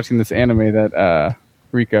actually was watching this anime that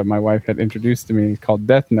Rika, my wife, had introduced to me called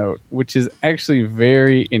Death Note, which is actually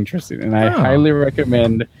very interesting. And I highly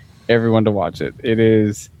recommend everyone to watch it. It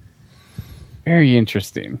is very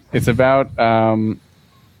interesting. It's about a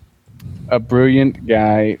brilliant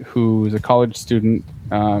guy who's a college student.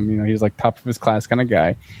 He's like top of his class kind of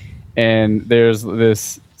guy. And there's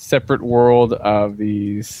this separate world of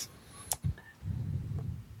these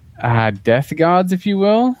death gods, if you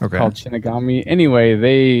will, called Shinigami. Anyway,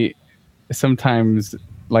 they sometimes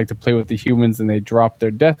like to play with the humans, and they drop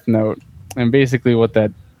their death note. And basically, what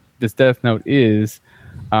this death note is,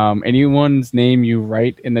 anyone's name you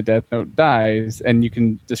write in the death note dies, and you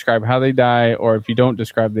can describe how they die, or if you don't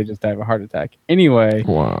describe, they just die of a heart attack. Anyway,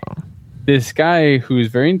 Wow. this guy who's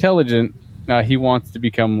very intelligent, he wants to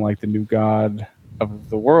become like the new god of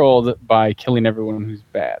the world by killing everyone who's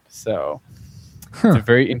bad. So it's a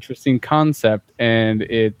very interesting concept, and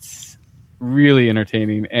it's really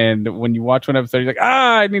entertaining. And when you watch one episode, you're like,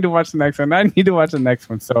 I need to watch the next one. I need to watch the next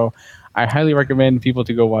one. So I highly recommend people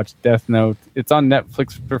to go watch Death Note. It's on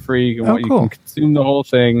Netflix for free. You can, you can consume the whole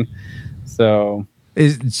thing. So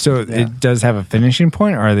it does have a finishing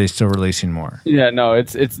point, or are they still releasing more? Yeah, no,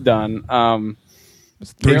 it's done.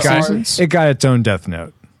 It got its own Death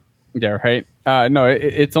Note. Yeah, right. No,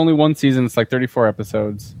 it's only one season. It's like 34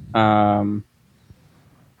 episodes. That's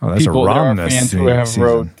a Romnus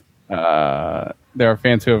season. There are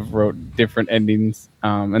fans who have wrote different endings,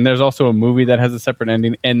 and there's also a movie that has a separate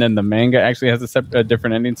ending, and then the manga actually has a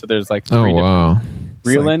different ending. So there's like three different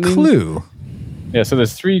real endings. Clue. Yeah, so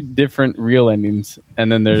there's 3 different real endings,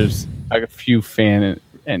 and then there's like a few fan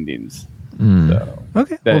endings. So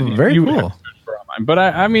okay, very cool. But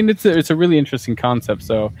I mean, it's a really interesting concept.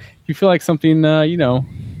 So if you feel like something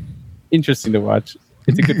interesting to watch,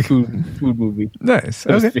 it's a good food movie. Nice.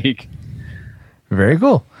 So to speak. Very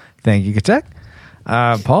cool. Thank you, Katek.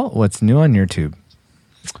 Paul, what's new on your tube?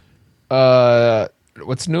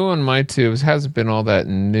 What's new on my tubes hasn't been all that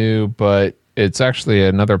new, but it's actually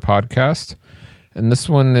another podcast. And this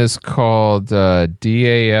one is called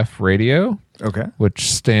DAF Radio. Okay.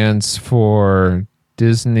 Which stands for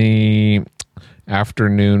Disney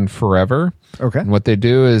Afternoon Forever. Okay. And what they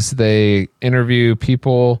do is they interview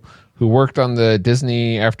people who worked on the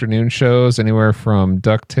Disney afternoon shows, anywhere from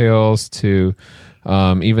DuckTales to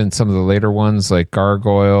even some of the later ones like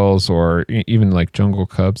Gargoyles, or even like Jungle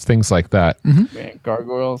Cubs, things like that. Man,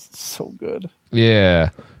 Gargoyles, so good. Yeah.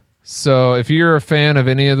 So if you're a fan of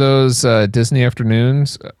any of those Disney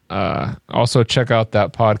afternoons, also check out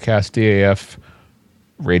that podcast, DAF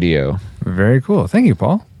Radio. Very cool. Thank you,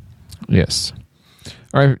 Paul. Yes.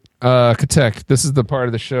 All right, Katek, this is the part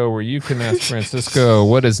of the show where you can ask Francisco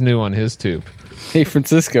what is new on his tube. Hey,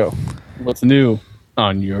 Francisco, what's new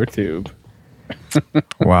on your tube?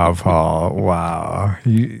 Wow, Paul. Wow.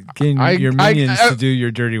 You getting your minions to do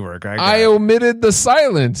your dirty work. I omitted the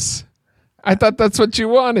silence. I thought that's what you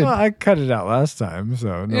wanted. Well, I cut it out last time,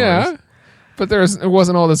 so no yeah. worries. But it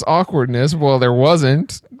wasn't all this awkwardness. Well, there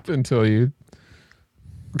wasn't until you.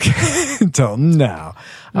 Until now.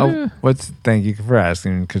 Thank you for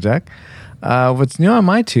asking, Katek. What's new on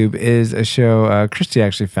my tube is a show Christy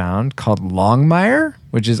actually found called Longmire,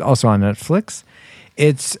 which is also on Netflix.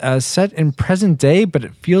 It's set in present day, but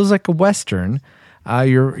it feels like a Western.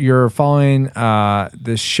 You're following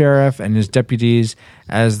the sheriff and his deputies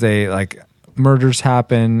as they murders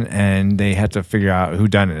happen, and they have to figure out who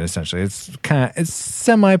done it. Essentially, it's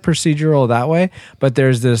semi procedural that way, but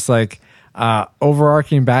there's this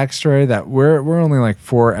overarching backstory that we're only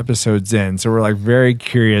 4 episodes in, so we're very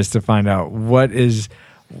curious to find out what is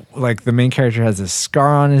the main character has a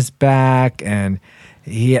scar on his back, and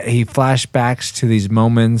he flashbacks to these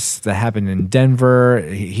moments that happened in Denver.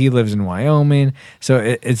 He lives in Wyoming, so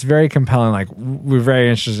it's very compelling. We're very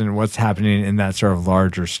interested in what's happening in that sort of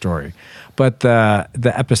larger story, but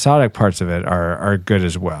the episodic parts of it are good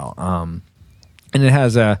as well. And it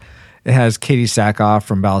has Katie Sackhoff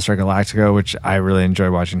from Battlestar Galactica, which I really enjoy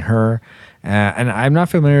watching her. And I'm not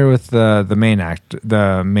familiar with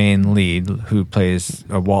the main lead who plays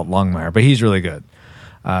Walt Longmire, but he's really good.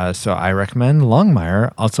 So I recommend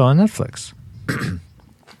Longmire, also on Netflix.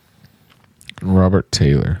 Robert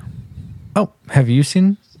Taylor. Oh, have you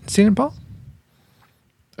seen it, Paul?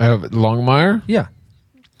 Longmire? Yeah.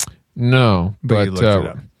 No, but you looked it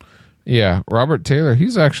up. Yeah, Robert Taylor.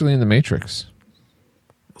 He's actually in The Matrix.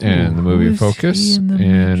 And the movie Focus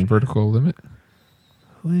and Vertical Limit.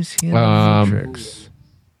 Who is he in the Matrix?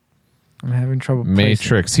 I'm having trouble placing.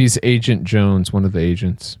 Matrix. He's Agent Jones, one of the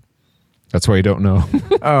agents. That's why you don't know.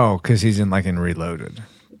 Oh, because he's in Reloaded.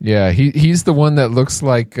 Yeah, he's the one that looks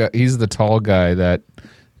like he's the tall guy that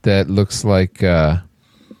looks like Conan.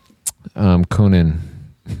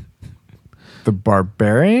 The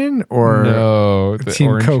Barbarian or no, the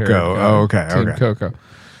Team Coco. Oh, okay, Team Coco.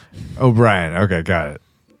 O'Brien. Okay, got it.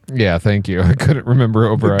 Yeah, thank you. I couldn't remember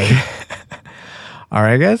O'Brien. Okay. All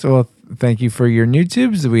right, guys. Well, thank you for your new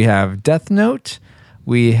tubes. We have Death Note.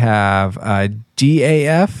 We have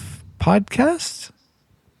DAF podcast.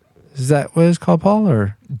 Is that what it's called, Paul?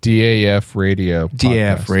 Or DAF Radio podcast.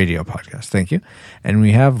 DAF Radio podcast. Thank you. And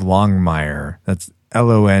we have Longmire. That's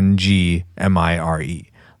Longmire.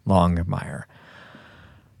 long admire.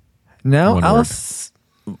 Now, One Alice,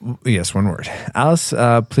 yes, one word. Alice,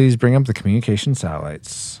 please bring up the communication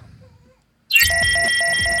satellites.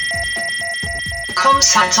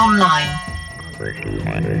 Comsat online.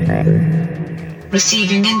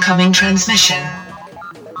 Receiving incoming transmission.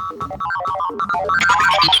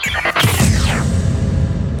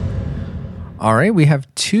 All right, we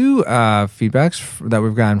have two feedbacks that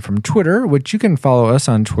we've gotten from Twitter, which you can follow us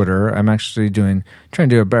on Twitter. I'm actually trying to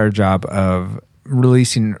do a better job of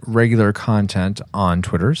releasing regular content on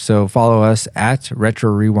Twitter. So follow us at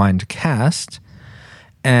Retro Rewind Cast.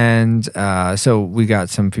 And so we got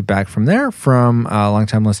some feedback from there from a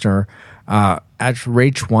longtime listener at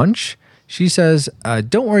Rach Wunsch. She says,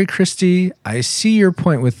 don't worry, Christy. I see your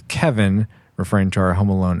point with Kevin, referring to our Home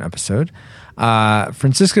Alone episode.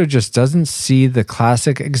 Francisco just doesn't see the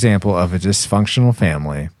classic example of a dysfunctional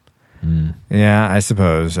family. Yeah, I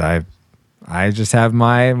suppose. I just have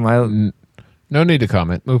my No need to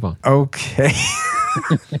comment. Move on. okay.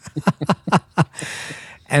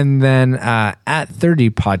 And then at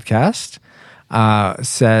 30 podcast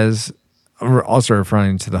says, also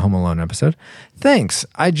referring to the Home Alone episode, thanks.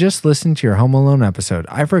 I just listened to your Home Alone episode.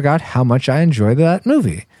 I forgot how much I enjoyed that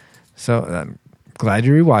movie. So I'm glad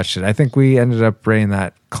you rewatched it. I think we ended up rating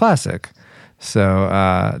that classic,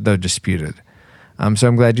 so though disputed. So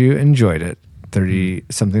I'm glad you enjoyed it.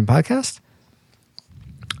 30-something podcast.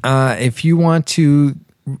 If you want to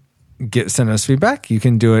send us feedback, you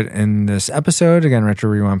can do it in this episode. Again,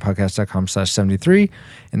 retrorewindpodcast.com/73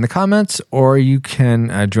 in the comments, or you can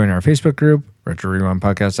join our Facebook group,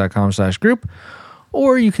 retrorewindpodcast.com/group,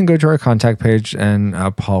 or you can go to our contact page, and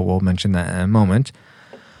Paul will mention that in a moment.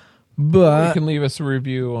 But You can leave us a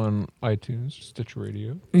review on iTunes, Stitcher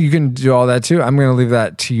Radio. you can do all that too. I'm going to leave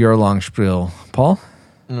that to your long spiel, Paul.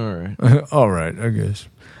 All right. All right, I guess.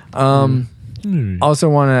 Also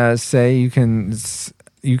want to say you can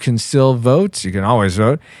still vote. You can always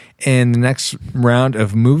vote in the next round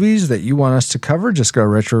of movies that you want us to cover. Just go to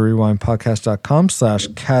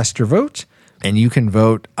retrorewindpodcast.com/cast your vote, and you can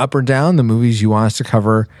vote up or down the movies you want us to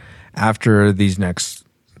cover after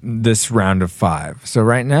this round of 5. So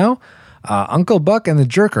right now, Uncle Buck and the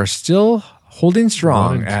Jerk are still holding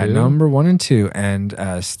strong 1 and at 2? number 1 and 2, and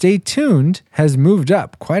Stay Tuned has moved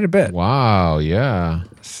up quite a bit. Wow, yeah.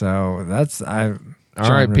 So that's All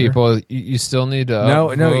right, people, you still need to No,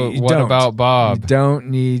 upvote you What don't. About Bob? You don't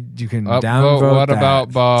need. You can Upvote downvote. What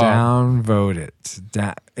About Bob? Downvote it.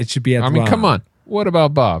 It should be at. I the mean, bottom. come on. What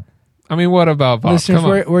about Bob? What about Bob? Listeners,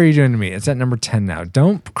 Come on. where are you doing to me? It's at number 10 now.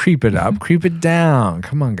 Don't creep it up. Creep it down.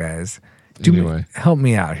 Come on, guys. Anyway. Help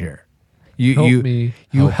me out here. You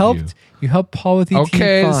Help helped Paul with ET.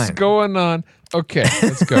 Okay, it's fine. going on. Okay,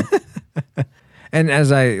 let's go. And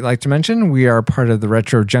as I like to mention, we are part of the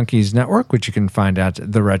Retro Junkies Network, which you can find at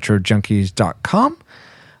theretrojunkies.com.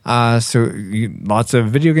 So lots of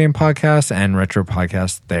video game podcasts and retro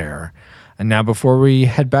podcasts there. And now before we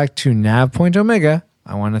head back to Nav Point Omega,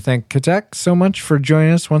 I want to thank Katek so much for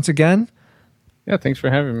joining us once again. Yeah, thanks for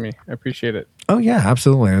having me. I appreciate it. Oh, yeah,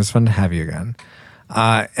 absolutely. It was fun to have you again.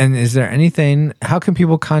 And is there anything, how can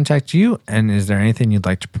people contact you? And is there anything you'd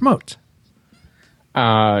like to promote?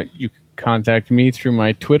 You can contact me through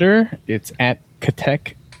my Twitter. It's at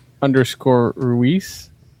Katek_Ruiz,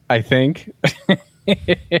 I think.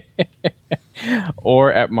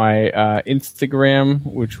 Or at my Instagram,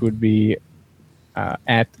 which would be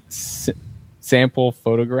at Sample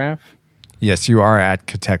Photograph. Yes, you are at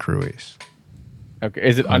Katek Ruiz. Okay,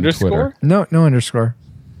 is it On underscore? Twitter. No underscore.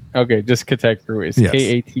 Okay, just Katek Ruiz. Yes.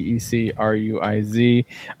 KATECRUIZ.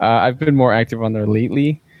 I've been more active on there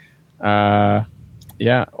lately. Yeah,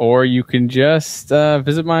 or you can just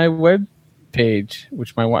visit my web page,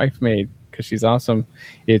 which my wife made because she's awesome.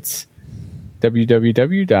 It's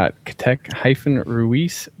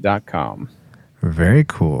www.katek-ruiz.com. Very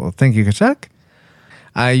cool. Thank you, Katek.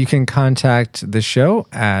 You can contact the show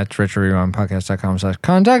at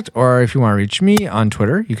retrorewindpodcast.com/contact, or if you want to reach me on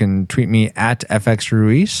Twitter, you can tweet me at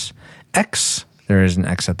FXRuiz. X, there is an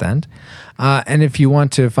X at the end. And if you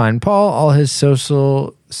want to find Paul, all his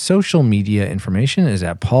social media information is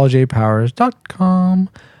at pauljpowers.com.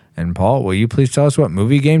 And Paul, will you please tell us what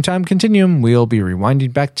movie game time continuum we'll be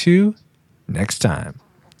rewinding back to next time?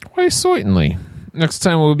 Why, certainly. Next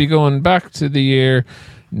time we'll be going back to the year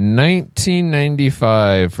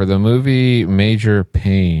 1995 for the movie Major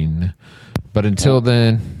Pain. But until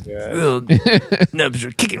then, Nubs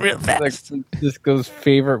are kicking real fast. Like Cisco's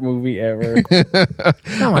favorite movie ever.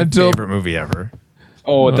 Not my until- favorite movie ever.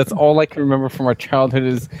 Oh, that's all I can remember from our childhood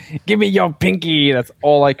is "Give me your pinky." That's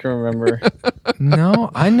all I can remember. No,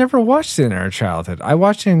 I never watched it in our childhood. I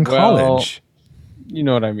watched it in Well, college. You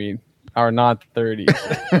know what I mean. Our not 30s.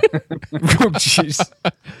 Oh, jeez.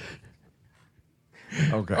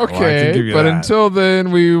 Okay. well, I can Okay, give you but that. until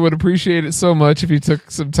then, we would appreciate it so much if you took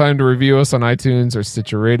some time to review us on iTunes or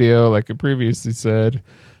Stitcher Radio, like I previously said.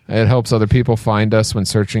 It helps other people find us when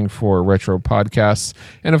searching for retro podcasts.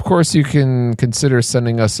 And of course, you can consider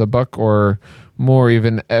sending us $1 or more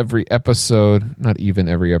even every episode. Not even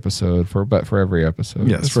every episode, but for every episode.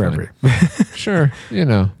 yes, That's for fine. every. Sure,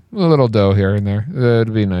 a little dough here and there.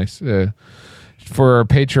 It'd be nice. For our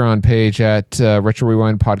Patreon page at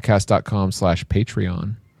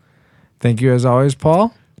retrorewindpodcast.com/Patreon. Thank you as always,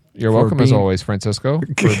 Paul. You're For welcome as being- Always, Francisco,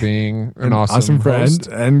 for being an awesome friend host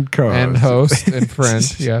and co-host. and host and friend.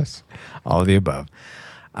 Yes. All of the above.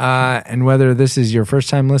 And whether this is your first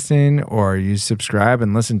time listening or you subscribe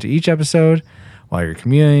and listen to each episode while you're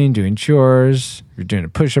commuting, doing chores, you're doing a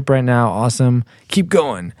push-up right now, awesome. Keep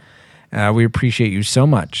going. We appreciate you so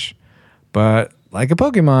much. But like a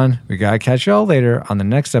Pokemon, we got to catch you all later on the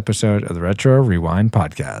next episode of the Retro Rewind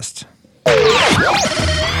Podcast.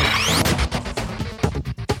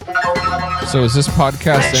 So is this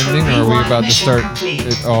podcast Retro ending, or are we Rewind about to mission start complete.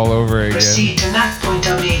 it all over again? Proceed to Nav Point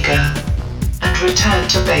Omega and return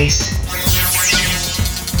to base.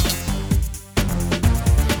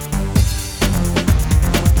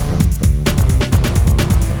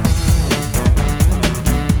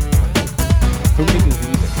 Who made this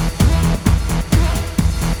music?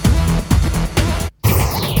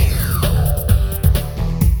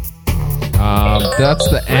 That's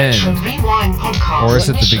the Retro end. Rewind Podcast. Or is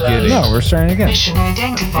it the Mission beginning? early. No, we're starting again. Mission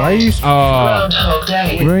identified. Why are you... Groundhog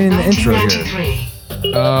Day. ruining the intro here. 1993.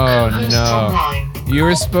 Oh Host no. online. You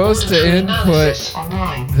were supposed to input Analysis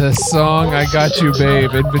online. the song I Got You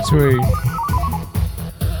Babe in between.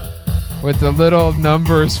 With the little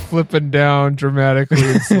numbers flipping down dramatically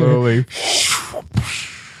and slowly.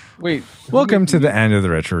 Wait. Welcome to the end of the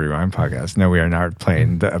Retro Rewind Podcast. No, we are not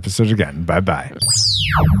playing the episode again. Bye-bye.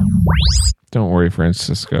 Don't worry,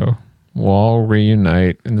 Francisco. We'll all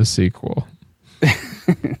reunite in the sequel.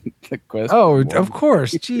 The quest Oh, for of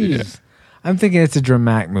course. Jeez. I'm thinking it's a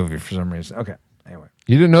dramatic movie for some reason. Okay. Anyway,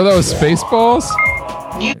 You didn't know that was Spaceballs?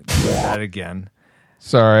 that again.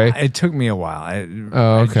 Sorry. It took me a while.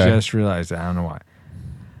 Oh, okay. I just realized it. I don't know why.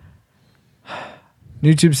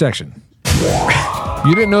 YouTube section.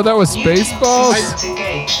 You didn't know that was Spaceballs? Systems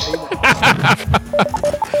engaged.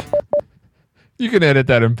 You can edit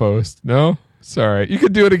that in post. No? Sorry. You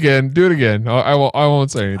can do it again. Do it again. I won't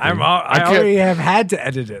say anything. I can't- already have had to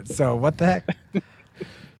edit it. So what the heck?